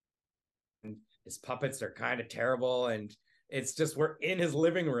his puppets are kind of terrible, and it's just we're in his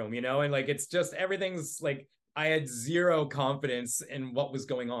living room, you know, and like it's just everything's like I had zero confidence in what was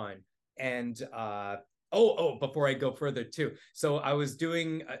going on. And before I go further too, so I was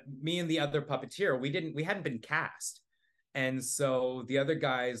doing me and the other puppeteer. We hadn't been cast. And so the other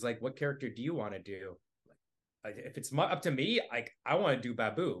guy's like, "What character do you want to do?" Like, if it's up to me, like I want to do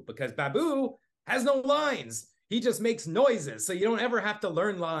Babu, because Babu has no lines. He just makes noises, so you don't ever have to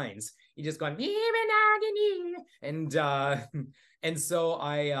learn lines. You just go and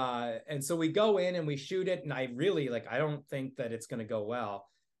so we go in and we shoot it, and I really I don't think that it's gonna go well.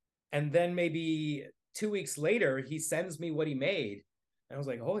 And then maybe 2 weeks later, he sends me what he made, and I was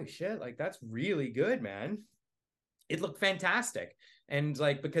like, "Holy shit! Like that's really good, man." It looked fantastic. And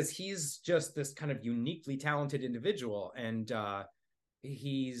like, because he's just this kind of uniquely talented individual, and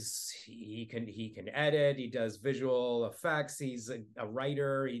he can edit, he does visual effects, he's a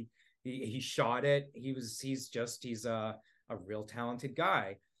writer, he shot it, he's a real talented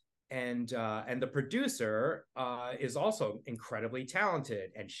guy. And the producer is also incredibly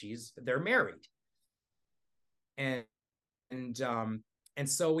talented, and they're married. And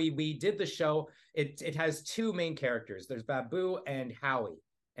so we did the show. It has two main characters. There's Babu and Howie,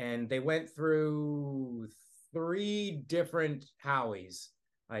 and they went through 3 different Howies,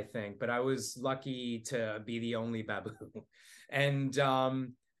 I think. But I was lucky to be the only Babu, and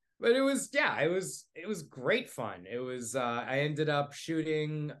but it was great fun. It was I ended up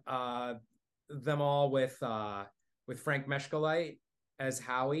shooting them all with Frank Meshkalite as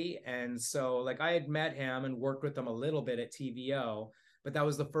Howie, and so like I had met him and worked with him a little bit at TVO. But that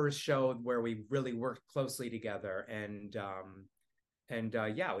was the first show where we really worked closely together, and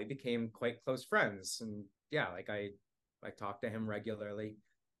we became quite close friends. And yeah, like I talked to him regularly,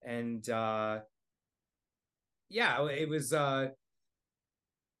 and it was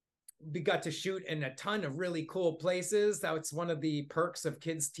we got to shoot in a ton of really cool places. That's one of the perks of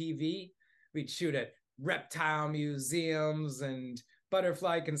kids TV. We'd shoot at reptile museums and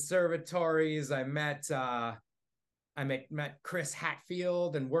butterfly conservatories. I met Chris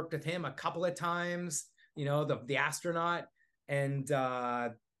Hatfield and worked with him a couple of times, you know, the astronaut, and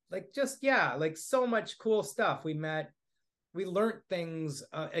so much cool stuff. We learned things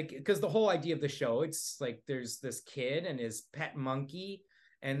because the whole idea of the show, it's like there's this kid and his pet monkey,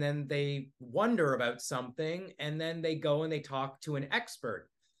 and then they wonder about something, and then they go and they talk to an expert,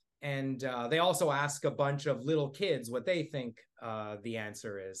 and they also ask a bunch of little kids what they think the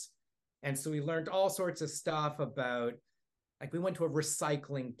answer is. And so we learned all sorts of stuff about, like, we went to a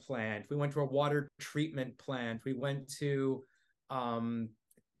recycling plant, we went to a water treatment plant, we went to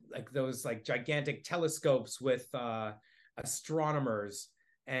those gigantic telescopes with astronomers,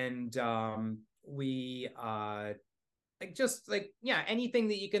 and anything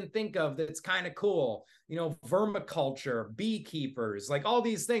that you can think of that's kind of cool, you know, vermiculture, beekeepers, like all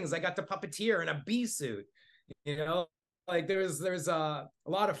these things. I got to puppeteer in a bee suit, you know. Like there's a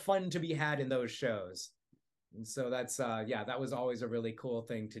lot of fun to be had in those shows. And so that's that was always a really cool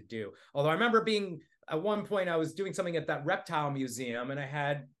thing to do. Although I remember being at one point, I was doing something at that reptile museum, and I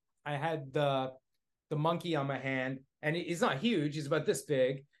had the monkey on my hand, and he's not huge, he's about this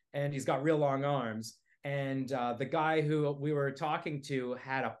big, and he's got real long arms. And the guy who we were talking to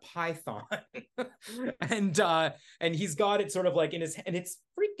had a python, and he's got it sort of like in his, and it's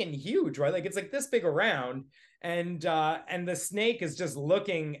freaking huge, right? Like it's like this big around, and the snake is just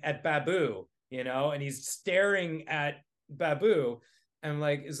looking at Babu, you know, and he's staring at Babu. And I'm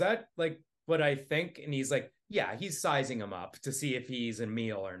like, is that like what I think? And he's like, yeah, he's sizing him up to see if he's a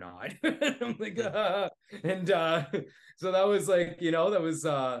meal or not. I'm like, so that was like, you know, that was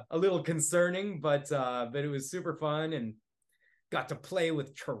a little concerning, but it was super fun, and got to play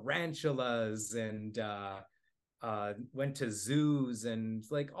with tarantulas, and went to zoos and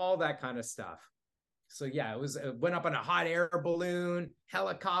like all that kind of stuff. So yeah, it went up on a hot air balloon,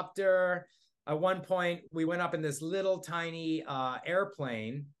 helicopter. At one point, we went up in this little tiny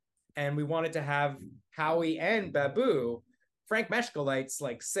airplane, and we wanted to have Howie and Babu Frank Meshkolite's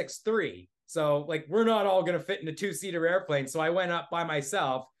like 6'3". So like we're not all gonna fit in a 2-seater airplane. So I went up by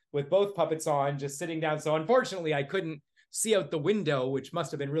myself with both puppets on, just sitting down. So unfortunately, I couldn't see out the window, which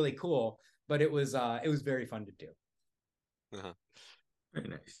must have been really cool. But it was very fun to do. Uh-huh. Very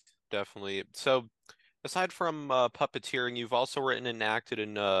nice. Definitely. So, aside from puppeteering, you've also written and acted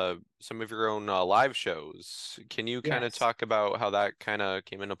in some of your own live shows. Can you kind of Yes. talk about how that kind of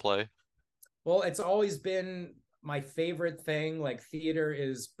came into play? Well, it's always been my favorite thing. Like theater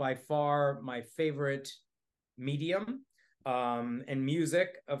is by far my favorite medium. And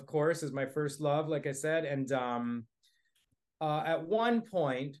music, of course, is my first love, like I said. And at one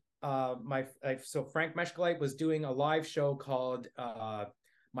point, so Frank Meshkolite was doing a live show called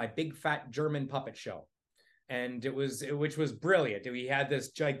My Big Fat German Puppet Show. And which was brilliant. He had this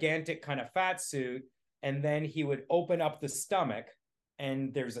gigantic kind of fat suit, and then he would open up the stomach,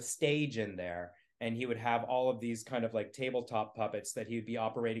 and there's a stage in there, and he would have all of these kind of like tabletop puppets that he would be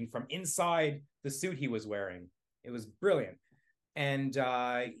operating from inside the suit he was wearing. It was brilliant. And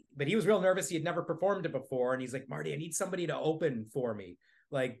but he was real nervous. He had never performed it before, and he's like, Marty, I need somebody to open for me.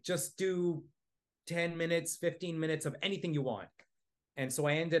 Like, just do 10 minutes, 15 minutes of anything you want. And so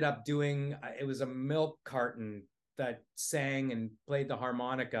I ended up doing, it was a milk carton that sang and played the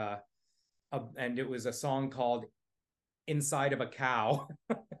harmonica. And it was a song called Inside of a Cow.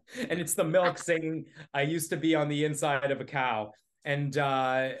 And it's the milk singing, I used to be on the inside of a cow. And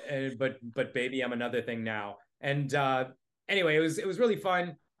but baby, I'm another thing now. And anyway, it was really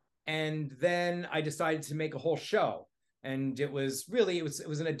fun. And then I decided to make a whole show. And it was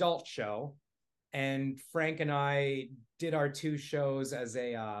an adult show. And Frank and I did our 2 shows as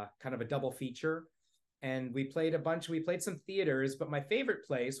a kind of a double feature. And we played some theaters, but my favorite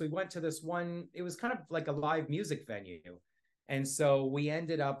place, we went to this one, it was kind of like a live music venue. And so we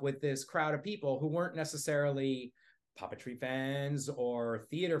ended up with this crowd of people who weren't necessarily puppetry fans or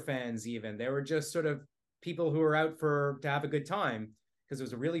theater fans even. They were just sort of people who were out to have a good time, because it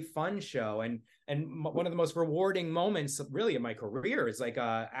was a really fun show. And one of the most rewarding moments really in my career is like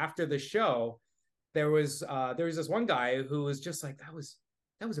after the show, there was this one guy who was just like, that was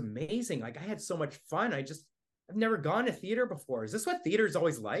amazing. Like, I had so much fun. I've never gone to theater before. Is this what theater's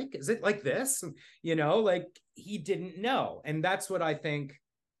always like? Is it like this? Like, he didn't know. And that's what I think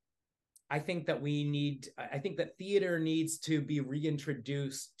that theater needs to be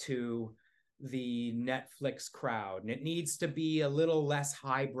reintroduced to the Netflix crowd. And it needs to be a little less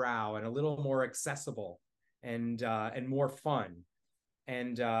highbrow and a little more accessible and more fun.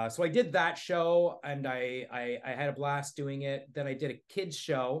 And so I did that show, and I had a blast doing it. Then I did a kids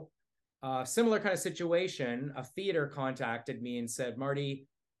show, similar kind of situation. A theater contacted me and said, Marty,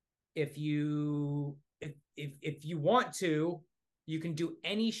 if you want to, you can do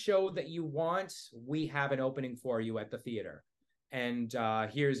any show that you want. We have an opening for you at the theater, and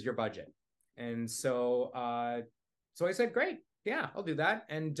here's your budget. And so so I said, great, yeah, I'll do that.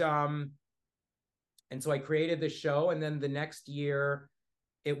 And so I created the show, and then the next year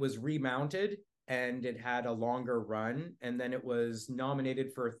it was remounted and it had a longer run. And then it was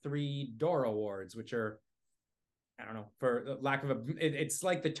nominated for 3 Dora Awards, which are, I don't know, for lack of it's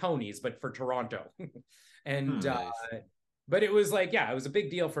like the Tonys, but for Toronto. And Nice. but it was like, yeah, it was a big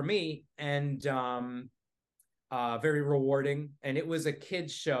deal for me, and very rewarding. And it was a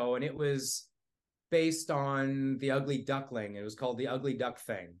kids show, and it was based on The Ugly Duckling. It was called The Ugly Duck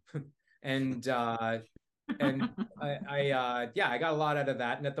Thing. And I got a lot out of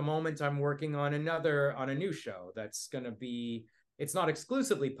that. And at the moment I'm working on a new show that's going to be, it's not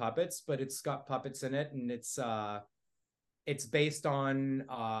exclusively puppets, but it's got puppets in it. And it's based on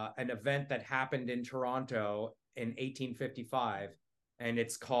an event that happened in Toronto in 1855. And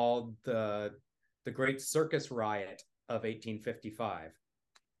it's called the Great Circus Riot of 1855.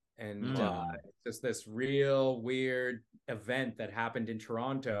 And it's just this real weird event that happened in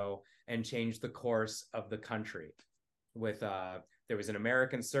Toronto and changed the course of the country. With there was an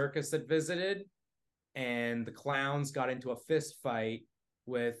American circus that visited, and the clowns got into a fist fight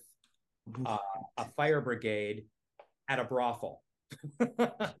with a fire brigade at a brothel.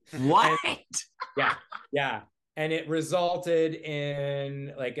 What? Yeah. And it resulted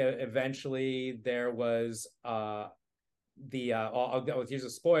in, like, eventually there was here's a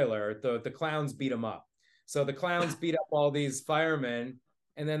spoiler, the clowns beat them up. So the clowns beat up all these firemen,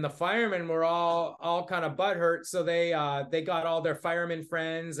 and then the firemen were all kind of butthurt. So they got all their firemen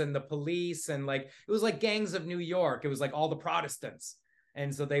friends and the police, and like it was like Gangs of New York. It was like all the Protestants.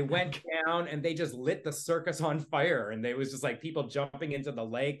 And so they went down and they just lit the circus on fire, and there was just like people jumping into the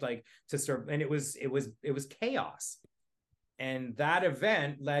lake, like to serve, and it was chaos. And that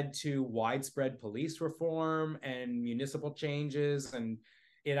event led to widespread police reform and municipal changes. And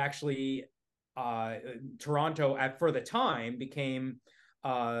it actually, Toronto for the time became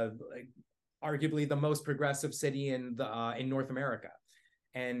arguably the most progressive city in North America.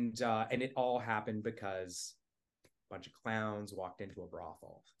 And it all happened because a bunch of clowns walked into a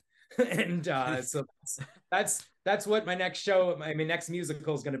brothel. And so that's what my next show, my next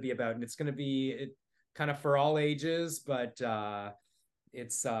musical is going to be about. And it's going to be kind of for all ages, but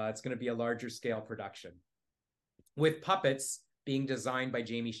it's going to be a larger scale production with puppets being designed by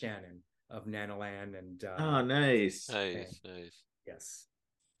Jamie Shannon of Nanalan. And nice. Yes.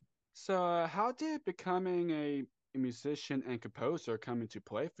 So how did becoming a musician and composer come into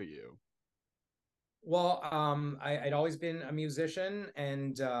play for you? Well, I'd always been a musician,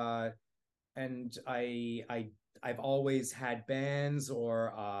 and I've always had bands,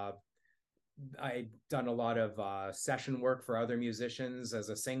 or I'd done a lot of session work for other musicians as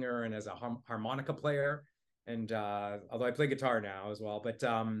a singer and as a harmonica player, and although I play guitar now as well. But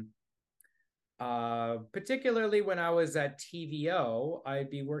particularly when I was at TVO,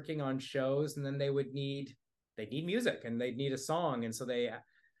 I'd be working on shows, and then they'd need music, and they'd need a song, and so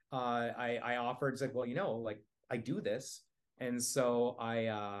I offered, like, well, like, I do this. And so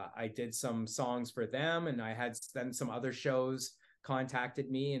I did some songs for them, and I had then some other shows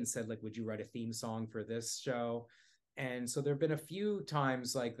contacted me and said, like, would you write a theme song for this show? And so there've been a few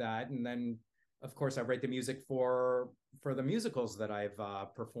times like that. And then, of course, I write the music for the musicals that I've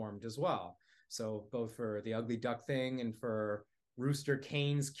performed as well. So both for The Ugly Duck Thing and for Rooster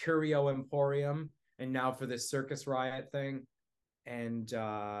Kane's Curio Emporium, and now for this Circus Riot thing. And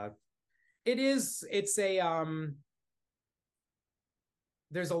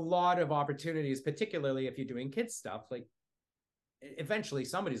there's a lot of opportunities, particularly if you're doing kids stuff. Like, eventually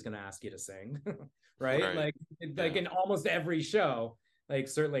somebody's going to ask you to sing, right? Like in almost every show, like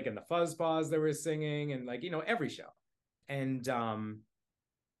certainly like in the Fuzzpaws there was singing, and like, every show. And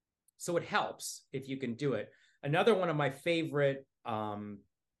so it helps if you can do it. Another one of my favorite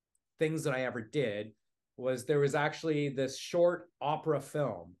things that I ever did was, there was actually this short opera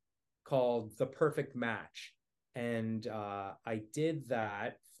film called The Perfect Match. And I did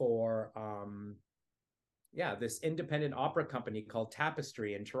that for this independent opera company called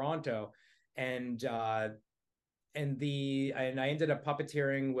Tapestry in Toronto. And I ended up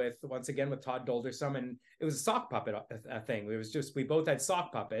puppeteering once again with Todd Doldersum, and it was a sock puppet thing. It was just, we both had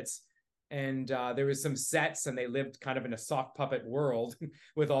sock puppets, and there was some sets, and they lived kind of in a sock puppet world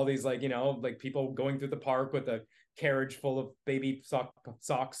with all these, like, like people going through the park with a carriage full of baby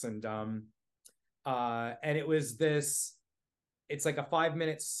socks. And it was it's like a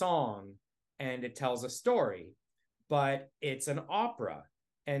 5-minute song, and it tells a story, but it's an opera.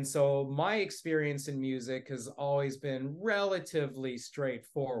 And so my experience in music has always been relatively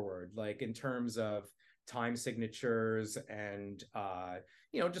straightforward, like in terms of time signatures and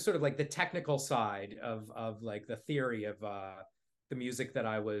just sort of like the technical side of like the theory of the music that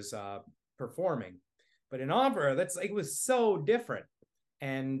I was performing. But in opera, it was so different.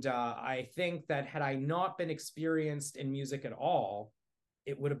 And I think that had I not been experienced in music at all,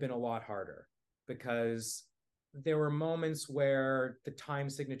 it would have been a lot harder, because there were moments where the time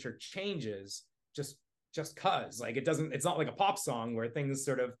signature changes just cause, like, it's not like a pop song where things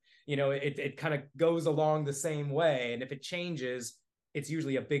sort of, it kind of goes along the same way. And if it changes, it's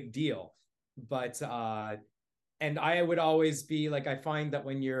usually a big deal. But and I would always be like, I find that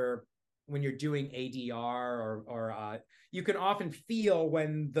when you're doing ADR or you can often feel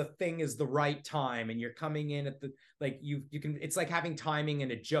when the thing is the right time, and you're coming in at the, like, you can, it's like having timing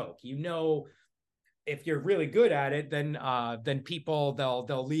in a joke. If you're really good at it, then people,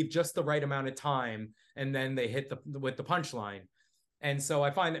 they'll leave just the right amount of time, and then they hit with the punchline. And so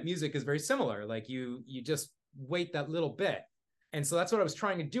I find that music is very similar. Like, you just wait that little bit. And so that's what I was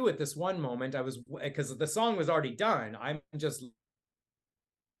trying to do at this one moment. Because the song was already done. I'm just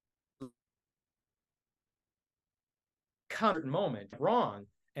moment wrong.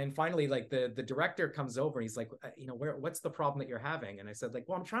 And finally, like, the director comes over, and he's like, what's the problem that you're having? And I said, like,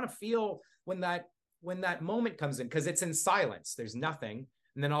 well, I'm trying to feel when that moment comes in, because it's in silence, there's nothing,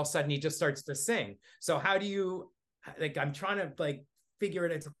 and then all of a sudden he just starts to sing. So how do you, like, I'm trying to, like, figure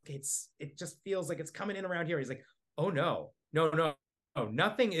it out. It just feels like it's coming in around here. He's like, oh no,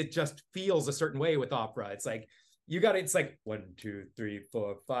 nothing. It just feels a certain way with opera. It's like, it's like 1 2 3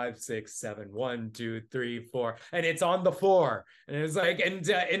 4 5 6 7 1 2 3 4, and it's on the 4, and it's like, and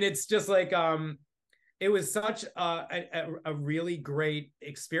it's just like, it was such a really great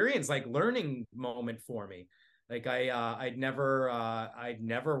experience, like learning moment for me. Like, I'd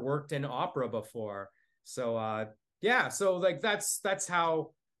never worked in opera before, so yeah, so like that's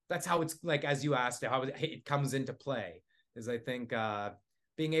how it's like, as you asked, how it comes into play, is I think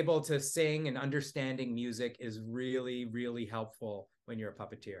being able to sing and understanding music is really, really helpful when you're a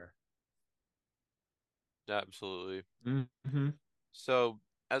puppeteer. Absolutely. Mm-hmm. So,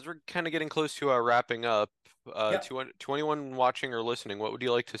 as we're kind of getting close to wrapping up, Yep. to anyone watching or listening, what would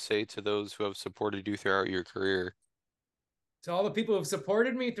you like to say to those who have supported you throughout your career? To all the people who've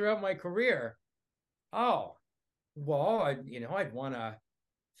supported me throughout my career, oh, well, I'd want to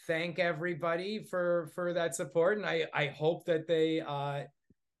thank everybody for that support, and I hope that they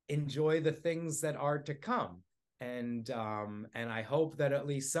enjoy the things that are to come, and I hope that at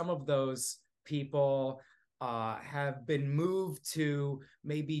least some of those people have been moved to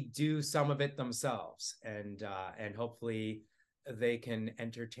maybe do some of it themselves, and hopefully they can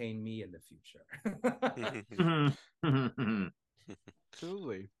entertain me in the future.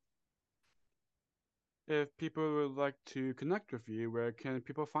 Absolutely. If people would like to connect with you, where can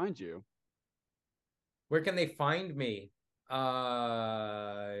people find you? Where can they find me? Well,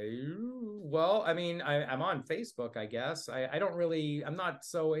 I mean, I'm on Facebook, I guess. I'm not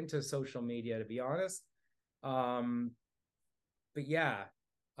so into social media, to be honest. But yeah,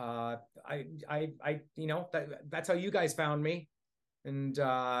 that's how you guys found me, and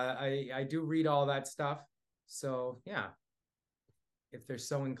I do read all that stuff. So yeah, if they're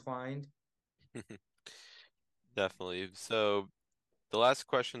so inclined. Definitely. So, the last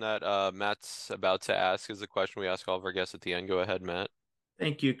question that Matt's about to ask is the question we ask all of our guests at the end. Go ahead, Matt.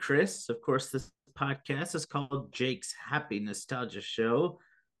 Thank you, Chris. Of course, this podcast is called Jake's Happy Nostalgia Show.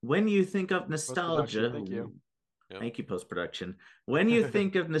 When you think of nostalgia, Thank you. Thank you, post-production. When you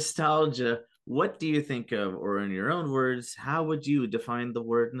think of nostalgia, what do you think of? Or in your own words, how would you define the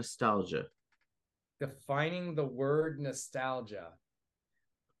word nostalgia? Defining the word nostalgia.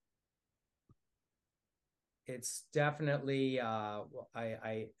 It's definitely I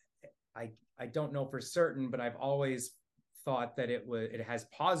don't know for certain, but I've always thought that it has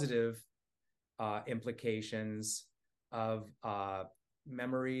positive implications of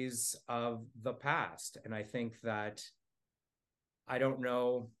memories of the past. And I think that I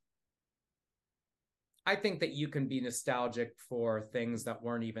think that you can be nostalgic for things that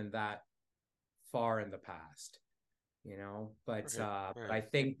weren't even that far in the past, but Right. but I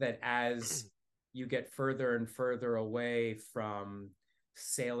think that as you get further and further away from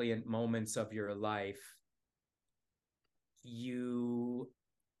salient moments of your life, you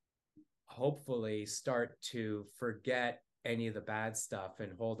hopefully start to forget any of the bad stuff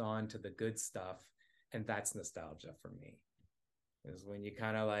and hold on to the good stuff. And that's nostalgia for me, is when you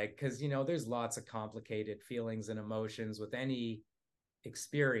kind of like, because there's lots of complicated feelings and emotions with any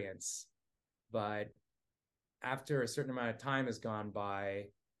experience, but after a certain amount of time has gone by,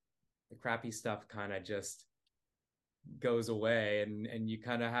 the crappy stuff kind of just goes away, and you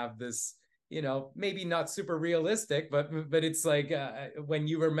kind of have this, maybe not super realistic, but it's like when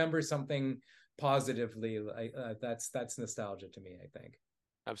you remember something positively, like that's nostalgia to me, I think.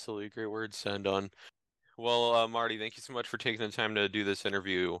 Absolutely. Great words to end on. Well, Marty, thank you so much for taking the time to do this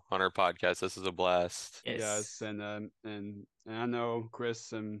interview on our podcast. This is a blast. Yes, and I know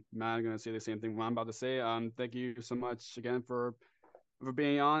Chris and Matt are gonna say the same thing what I'm about to say. Thank you so much again for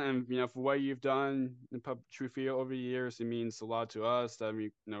being on, and for what you've done in puppetry field over the years. It means a lot to us that we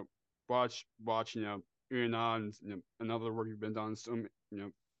watch and another work you've been done so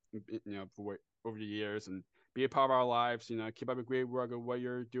for over the years, and be a part of our lives. Keep up a great work of what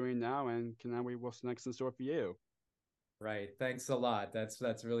you're doing now, and cannot wait what's next in store for you. Right. Thanks a lot. That's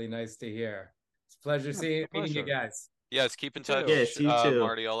really nice to hear. It's a pleasure meeting you guys. Yes, keep in touch. Yes, you too.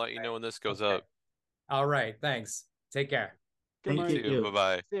 Marty, I'll let you know when this goes up. All right. Thanks. Take care. Thank you.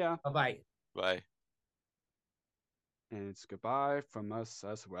 Bye-bye. See ya. Bye-bye. Bye. And it's goodbye from us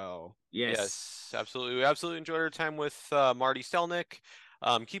as well. Yes, absolutely. We absolutely enjoyed our time with Marty Stelnick.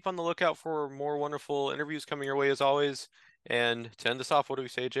 Keep on the lookout for more wonderful interviews coming your way as always. And to end us off, what do we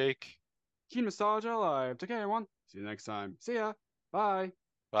say, Jake? Keep nostalgia alive. Take care, everyone. See you next time. See ya. Bye.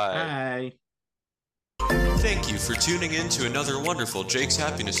 Bye. Bye. Thank you for tuning in to another wonderful Jake's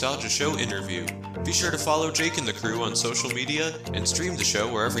Happy Nostalgia Show interview. Be sure to follow Jake and the crew on social media and stream the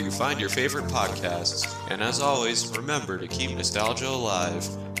show wherever you find your favorite podcasts. And as always, remember to keep nostalgia alive.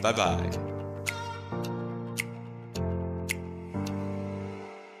 Bye-bye.